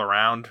mom's still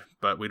around,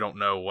 but we don't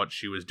know what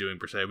she was doing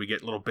per se. We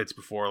get little bits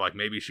before,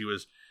 maybe she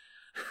was,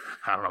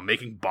 I don't know,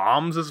 making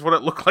bombs is what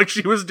it looked like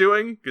she was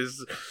doing.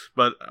 So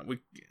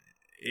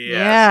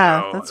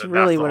that's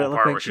really what it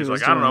looked like. She's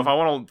like, I don't know if I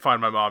want to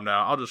find my mom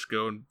now. I'll just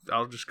go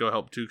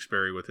help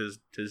Tewksbury with his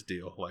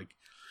deal.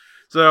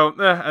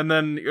 And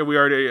then we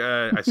already,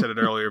 I said it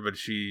earlier, but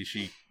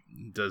she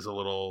does a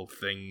little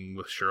thing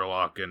with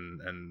Sherlock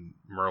and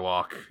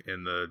Murlock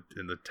in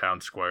the town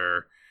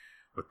square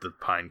with the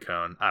pine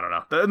cone. I don't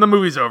know. And the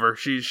movie's over.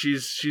 She's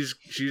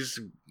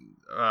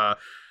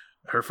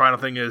her final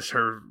thing is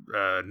her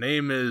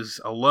name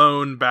is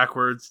Alone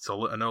backwards. It's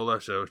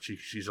Enola, so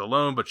she's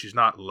alone, but she's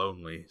not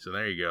lonely. So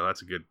there you go.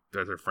 That's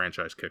her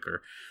franchise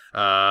kicker.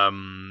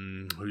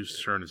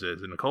 Whose turn is it?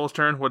 Is it Nicole's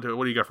turn? What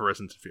do you got for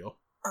Residence of Feel?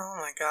 Oh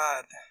my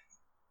god.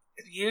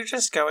 You're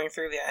just going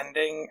through the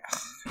ending.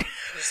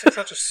 It's like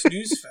such a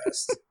snooze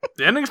fest.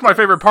 The ending's my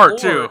favorte part,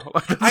 too.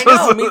 I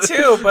know, me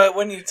too, but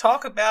when you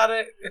talk about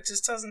it, it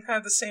just doesn't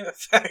have the same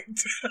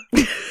effect.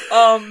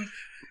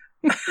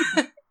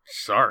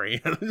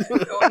 Sorry. No.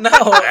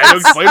 I had to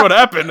explain what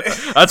happened.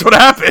 That's what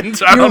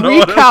happened. I don't know.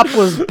 Your recap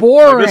was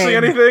boring. Am I missing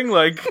anything?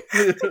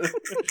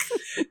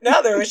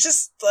 No, there was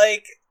just,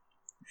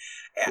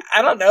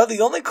 I don't know.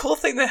 The only cool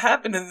thing that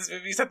happened in this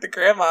movie is that the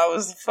grandma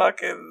was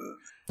fucking...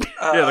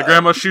 the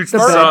grandma shoots the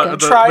son.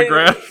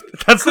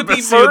 That's the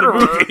best scene of the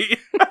movie.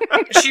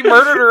 She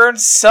murdered her own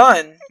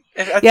son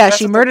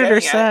She murdered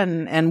her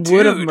son and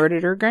would have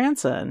murdered her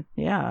grandson.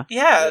 Yeah.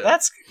 Yeah,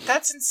 that's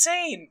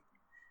insane.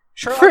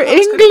 Sherlock for Holmes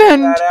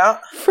England. That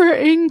out. For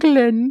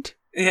England.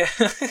 Yeah.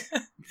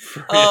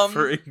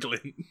 for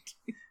England.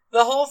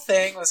 The whole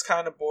thing was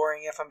kind of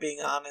boring, if I'm being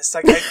honest.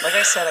 Like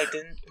I said, I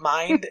didn't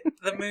mind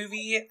the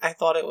movie. I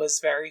thought it was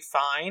very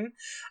fine.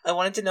 I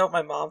wanted to know what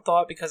my mom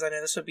thought because I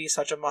know this would be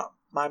such a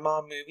my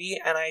mom movie.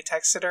 And I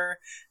texted her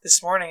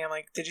this morning. I'm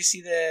like, "Did you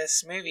see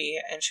this movie?"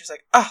 And she was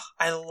like, "Oh,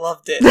 I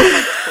loved it." I'm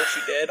like, "Of course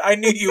you did. I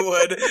knew you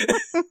would."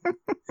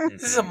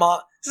 This is a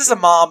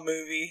mom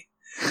movie.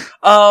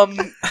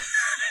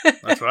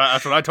 That's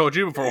what I told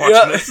you before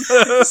watching this.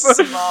 This is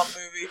a mom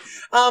movie.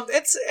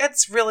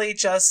 It's really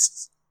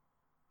just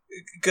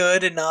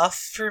good enough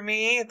for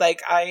me.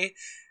 Like I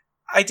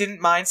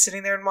didn't mind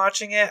sitting there and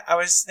watching it. I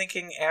was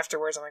thinking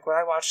afterwards, I'm like, would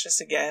I watch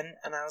this again?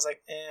 And I was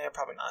like,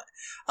 probably not.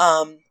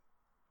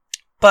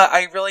 But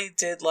I really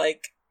did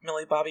like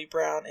Millie Bobby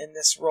Brown in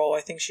this role. I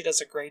think she does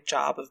a great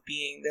job of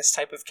being this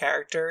type of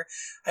character.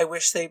 I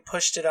wish they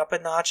pushed it up a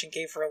notch and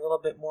gave her a little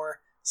bit more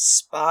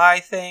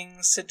spy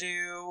things to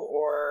do,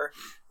 or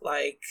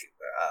like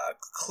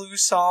clue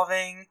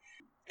solving.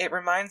 It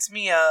reminds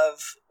me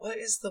of, what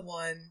is the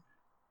one?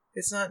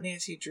 It's not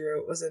Nancy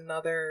Drew. It was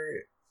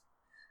another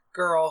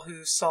girl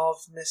who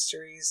solved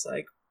mysteries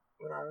like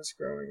when I was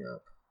growing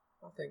up.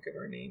 I'll think of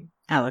her name.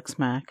 Alex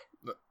Mack.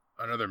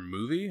 Another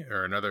movie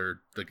or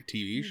another like a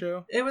TV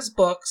show? It was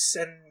books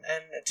and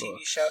a TV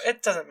show.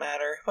 It doesn't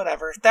matter.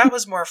 Whatever. That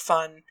was more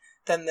fun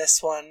than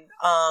this one.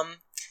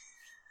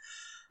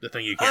 The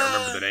thing you can't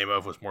remember the name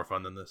of was more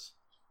fun than this.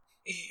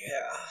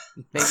 Yeah.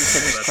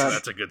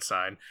 That's a good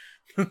sign.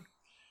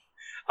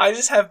 I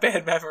just have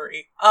bad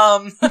memory.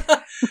 I'm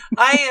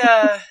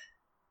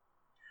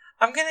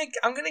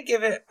gonna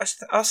give it.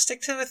 I'll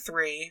stick to a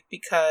 3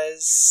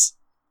 because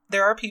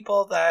there are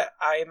people that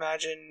I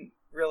imagine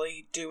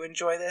really do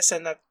enjoy this,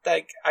 and that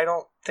I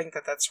don't think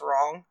that that's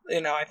wrong.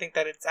 I think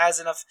that it has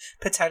enough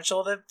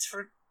potential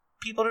for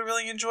people to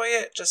really enjoy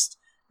it. Just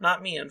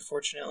not me,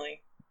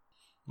 unfortunately.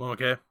 Well,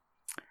 okay.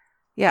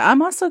 Yeah,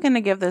 I'm also going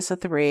to give this a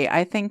 3.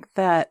 I think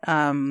that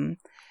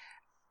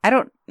I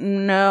don't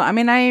know. I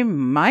mean, I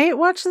might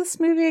watch this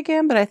movie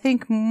again, but I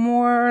think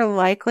more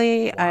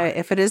likely,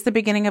 if it is the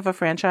beginning of a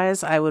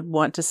franchise, I would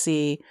want to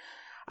see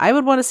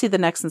the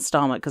next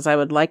installment, because I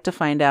would like to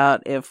find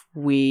out if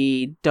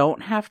we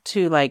don't have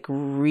to like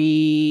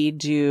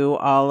redo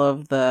all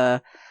of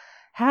the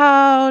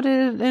how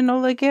did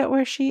Enola get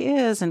where she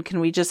is, and can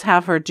we just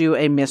have her do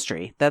a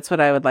mystery? That's what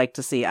I would like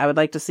to see. I would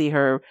like to see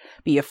her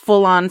be a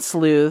full-on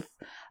sleuth.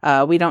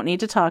 We don't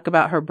need to talk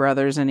about her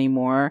brothers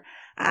anymore.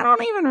 I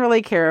don't even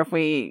really care if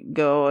we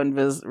go and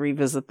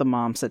revisit the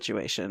mom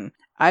situation.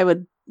 I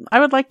would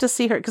like to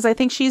see her, because I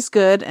think she's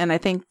good, and I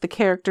think the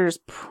character's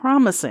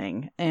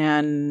promising,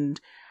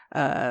 and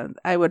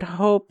I would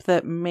hope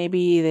that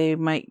maybe they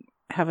might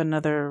have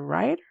another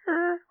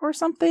writer or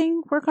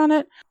something work on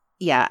it.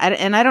 Yeah,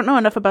 and I don't know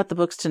enough about the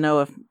books to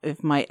know if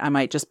I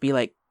might just be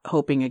like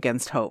hoping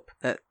against hope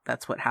that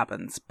that's what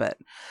happens. But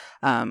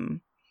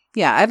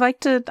yeah, I'd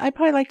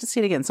probably like to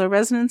see it again. So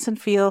resonance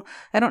and feel.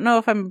 I don't know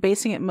if I'm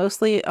basing it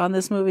mostly on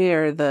this movie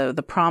or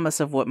the promise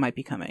of what might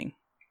be coming.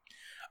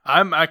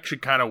 I'm actually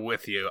kind of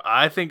with you.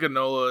 I think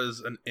Enola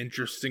is an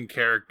interesting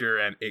character,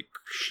 and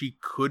she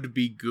could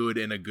be good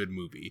in a good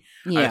movie.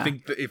 Yeah. I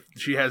think that if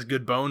she has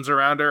good bones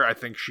around her, I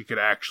think she could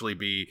actually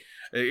be.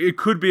 It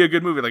could be a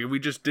good movie. Like if we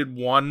just did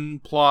one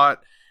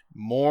plot,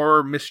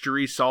 more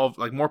mystery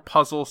like more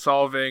puzzle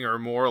solving, or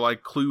more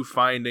like clue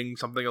finding,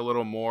 something a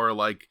little more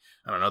like,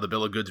 I don't know, the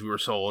bill of goods we were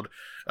sold.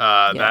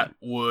 That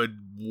would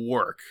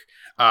work.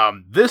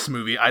 This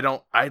movie, I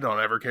don't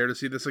ever care to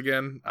see this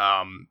again.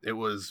 It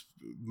was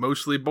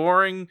mostly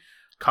boring.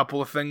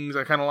 Couple of things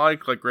I kind of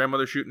like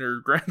grandmother shooting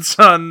her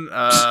grandson.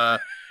 I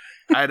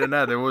don't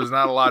know. There was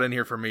not a lot in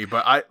here for me,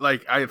 but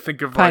I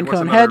think of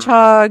Pinecone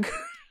Hedgehog.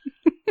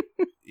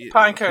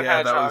 Pinecone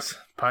Hedgehog.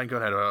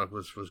 Pinecone Hedgehog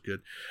was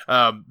good.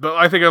 But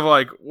I think of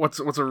like what's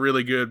a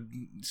really good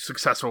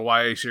successful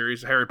YA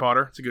series, Harry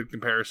Potter. It's a good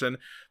comparison.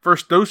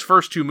 Those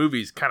first 2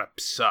 movies kind of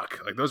suck.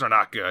 Like those are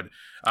not good.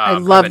 I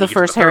love the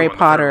first Harry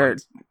Potter.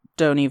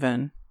 Don't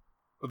even.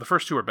 Well, the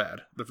first 2 are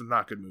bad. They're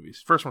not good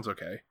movies. First one's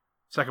okay.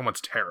 Second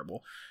one's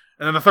terrible.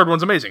 And then the third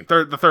one's amazing.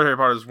 The third Harry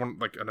Potter is one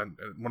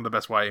of the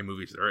best YA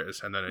movies there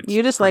is. And then it's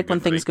you just like when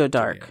things go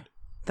dark.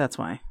 That's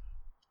why.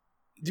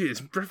 Dude,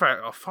 it's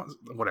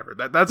whatever.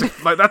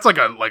 That's like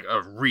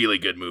a really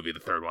good movie.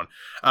 The third one,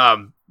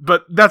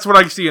 but that's what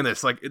I see in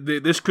this. Like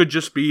this could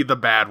just be the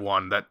bad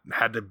one that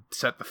had to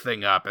set the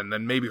thing up, and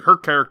then maybe her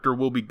character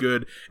will be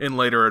good in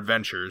later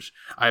adventures.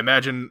 I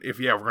imagine if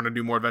we're gonna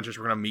do more adventures,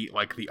 we're gonna meet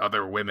like the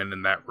other women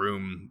in that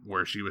room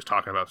where she was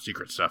talking about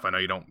secret stuff. I know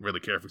you don't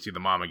really care if we see the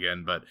mom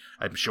again, but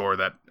I'm sure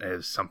that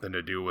has something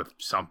to do with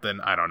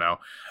something. I don't know.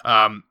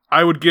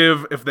 I would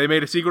give, if they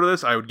made a sequel to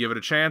this, I would give it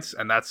a chance,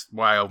 and that's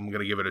why I'm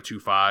going to give it a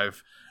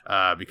 2.5.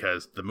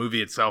 because the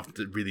movie itself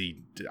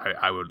really,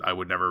 I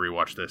would never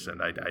rewatch this,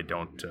 and I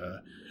don't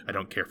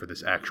care for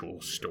this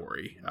actual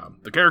story.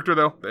 The character,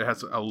 though, it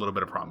has a little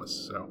bit of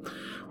promise. So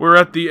we're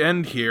at the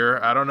end here.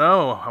 I don't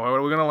know. What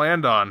are we going to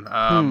land on?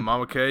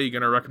 Mama K, you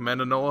going to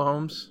recommend Enola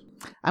Holmes?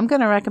 I'm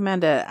going to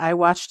recommend it. I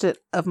watched it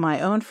of my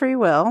own free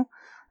will,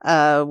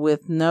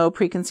 with no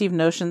preconceived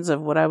notions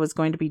of what I was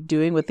going to be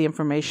doing with the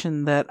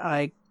information that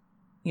I,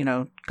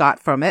 got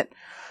from it.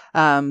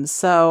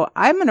 So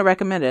I'm going to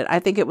recommend it. I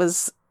think it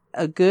was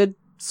a good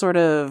sort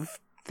of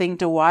thing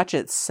to watch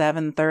at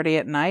 7:30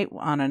 at night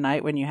on a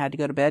night when you had to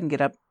go to bed and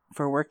get up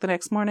for work the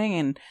next morning,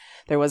 and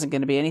there wasn't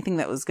going to be anything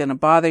that was going to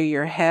bother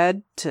your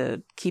head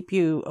to keep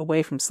you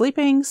away from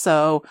sleeping.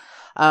 So,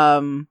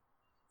 yeah.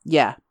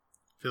 I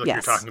feel like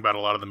you're talking about a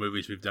lot of the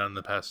movies we've done in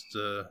the past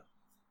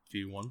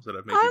few ones that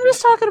I've made. I'm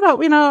just talking about,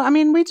 we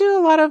do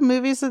a lot of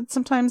movies that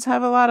sometimes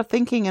have a lot of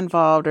thinking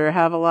involved or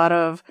have a lot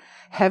of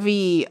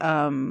heavy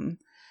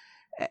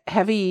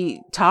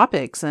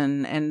topics,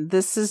 and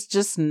this is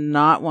just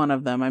not one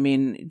of them. I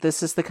mean,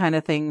 this is the kind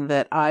of thing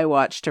that I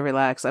watch to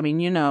relax. I mean,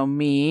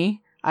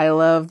 me. I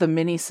love the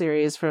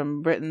miniseries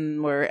from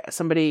Britain where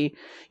somebody,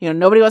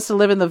 nobody wants to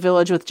live in the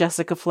village with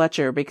Jessica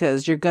Fletcher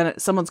because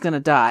someone's gonna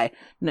die.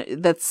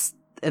 That's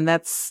kind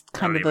of I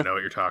don't even know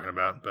what you're talking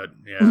about, but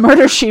yeah.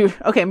 Murder, She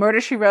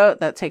Wrote,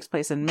 that takes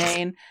place in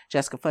Maine.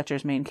 Jessica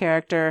Fletcher's main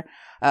character.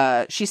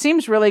 She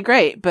seems really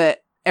great,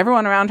 but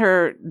everyone around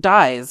her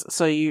dies.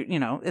 So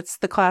it's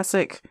the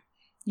classic.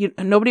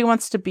 Nobody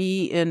wants to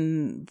be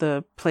in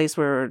the place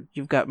where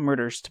you've got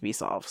murders to be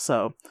solved.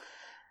 So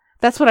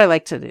that's what I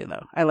like to do,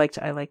 though. I like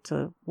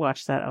to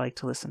watch that. I like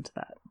to listen to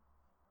that.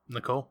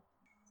 Nicole?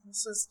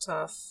 This is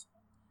tough.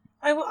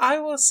 I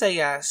will say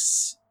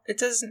yes. It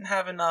doesn't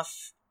have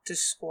enough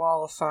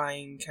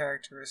disqualifying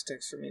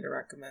characteristics for me to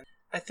recommend.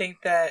 I think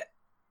that,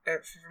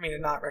 for me to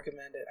not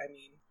recommend it,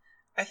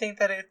 I think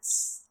that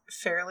it's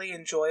fairly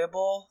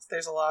enjoyable.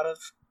 There's a lot of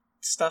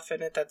stuff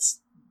in it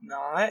that's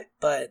not,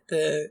 but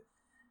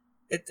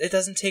it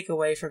doesn't take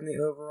away from the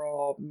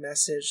overall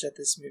message that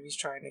this movie's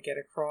trying to get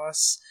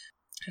across.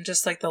 And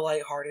just like the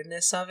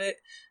lightheartedness of it,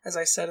 as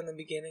I said in the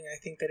beginning, I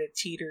think that it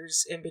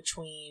teeters in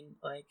between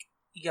like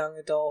young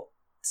adult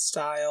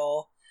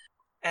style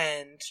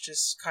and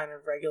just kind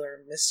of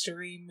regular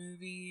mystery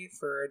movie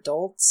for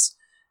adults.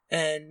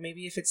 And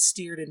maybe if it's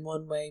steered in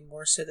one way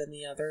more so than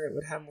the other, it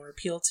would have more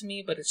appeal to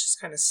me. But it's just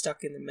kind of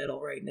stuck in the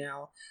middle right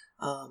now,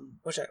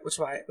 which is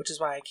why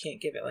I can't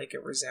give it like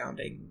a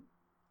resounding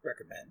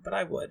recommend. But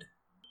I would.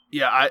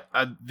 Yeah,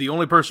 I the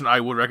only person I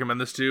would recommend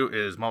this to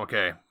is Mama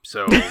K.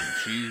 So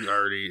she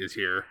already is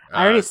here.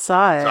 I already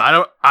saw it.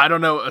 So I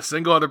don't know a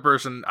single other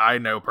person I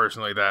know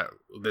personally that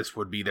this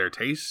would be their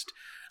taste.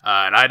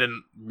 And I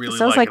didn't really. It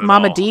sounds like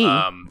Mama all. D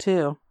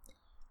too.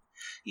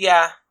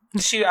 Yeah,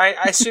 as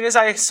soon as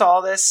I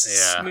saw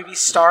this movie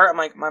start, I'm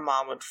like, my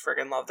mom would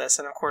friggin' love this,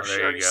 and of course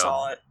she already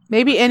saw it.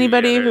 Maybe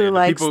anybody who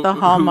likes the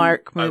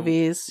Hallmark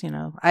movies,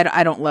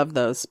 I don't love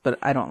those, but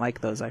I don't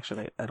like those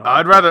actually at all.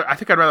 I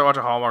think I'd rather watch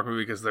a Hallmark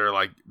movie because they're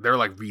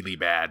really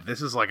bad.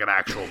 This is like an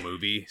actual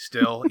movie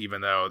still,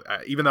 even though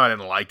I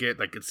didn't like it,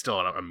 like it's still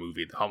a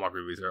movie. The Hallmark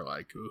movies are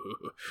like,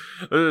 ooh.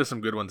 There's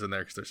some good ones in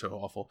there because they're so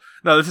awful.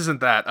 No, this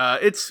isn't that.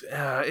 It's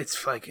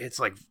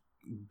like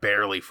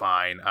barely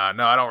fine.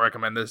 No, I don't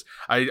recommend this.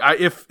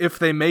 If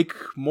they make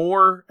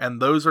more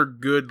and those are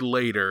good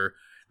later,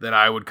 then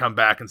I would come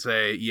back and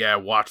say, yeah,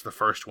 watch the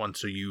first one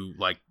so you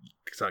I'm a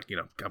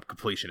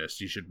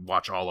completionist. You should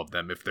watch all of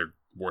them if they're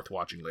worth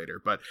watching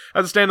later. But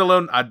as a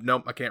standalone, I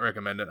can't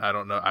recommend it. I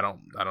don't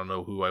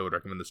know who I would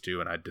recommend this to,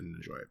 and I didn't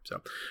enjoy it.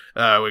 So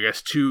I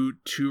guess two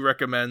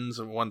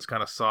recommends. One's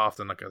kind of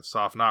soft and like a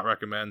soft not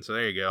recommend. So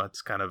there you go.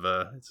 It's kind of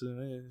it's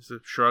a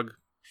shrug.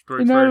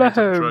 Enola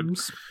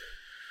Holmes.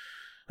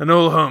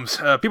 Enola Holmes.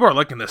 People are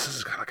liking this. This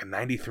has got like a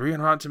 93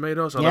 on Rotten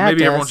Tomatoes. Although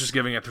maybe everyone's just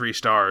giving it 3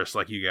 stars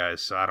like you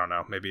guys. So I don't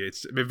know. Maybe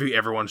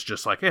everyone's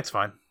just like, hey, it's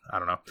fine. I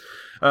don't know.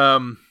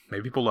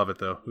 Maybe people love it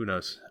though. Who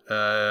knows?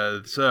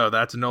 So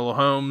that's Enola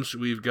Holmes.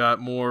 We've got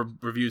more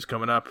reviews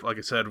coming up. Like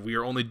I said, we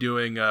are only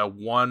doing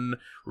one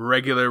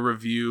regular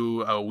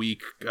review a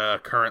week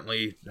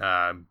currently,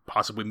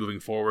 possibly moving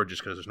forward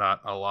just because there's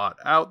not a lot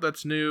out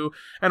that's new.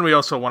 And we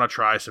also want to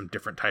try some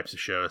different types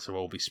of shows. So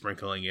we'll be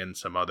sprinkling in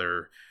some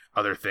other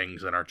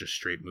things that aren't just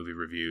straight movie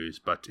reviews.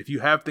 But if you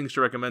have things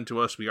to recommend to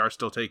us, we are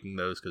still taking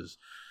those because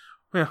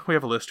we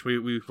have a list.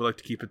 We like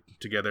to keep it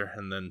together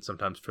and then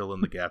sometimes fill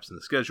in the gaps in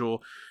the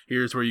schedule.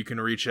 Here's where you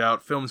can reach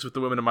out. Films with the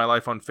Women in My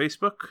Life on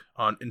Facebook.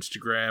 On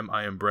Instagram,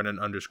 I am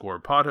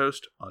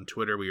Brennan_podhost. On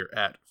Twitter, we are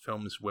at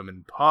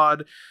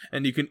FilmsWomenPod.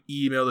 And you can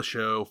email the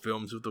show,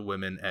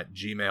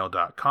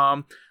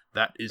 filmswiththewomen@gmail.com.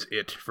 That is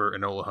it for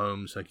Enola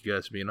Holmes. Thank you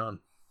guys for being on.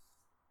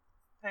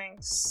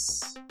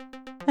 Thanks.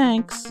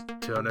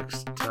 Till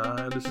next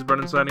time, this is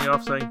Brennan signing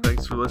off saying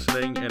thanks for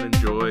listening and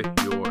enjoy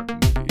your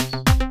movies.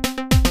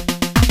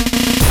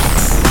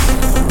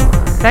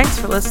 Thanks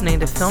for listening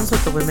to Films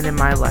with the Women in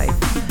My Life.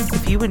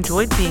 If you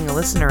enjoyed being a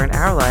listener in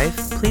our life,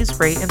 please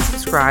rate and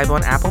subscribe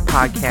on Apple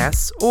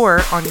Podcasts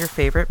or on your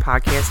favorite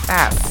podcast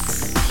app.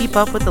 Keep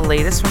up with the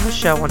latest from the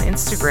show on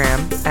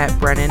Instagram at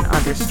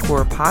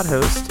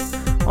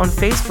Brennan_podhost, on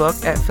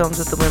Facebook at Films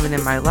with the Women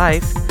in My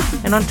Life,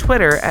 and on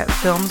Twitter at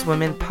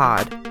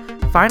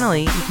FilmsWomenPod.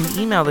 Finally, you can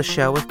email the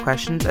show with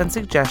questions and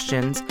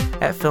suggestions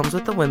at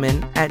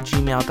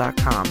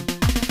filmswiththewomen@gmail.com.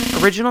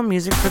 Original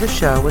music for the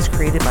show was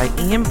created by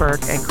Ian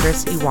Burke and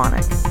Chris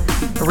Iwanek.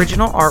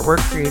 Original artwork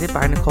created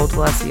by Nicole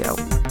D'Alessio.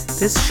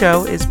 This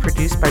show is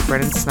produced by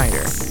Brennan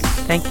Snyder.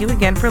 Thank you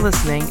again for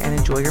listening and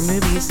enjoy your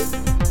movies.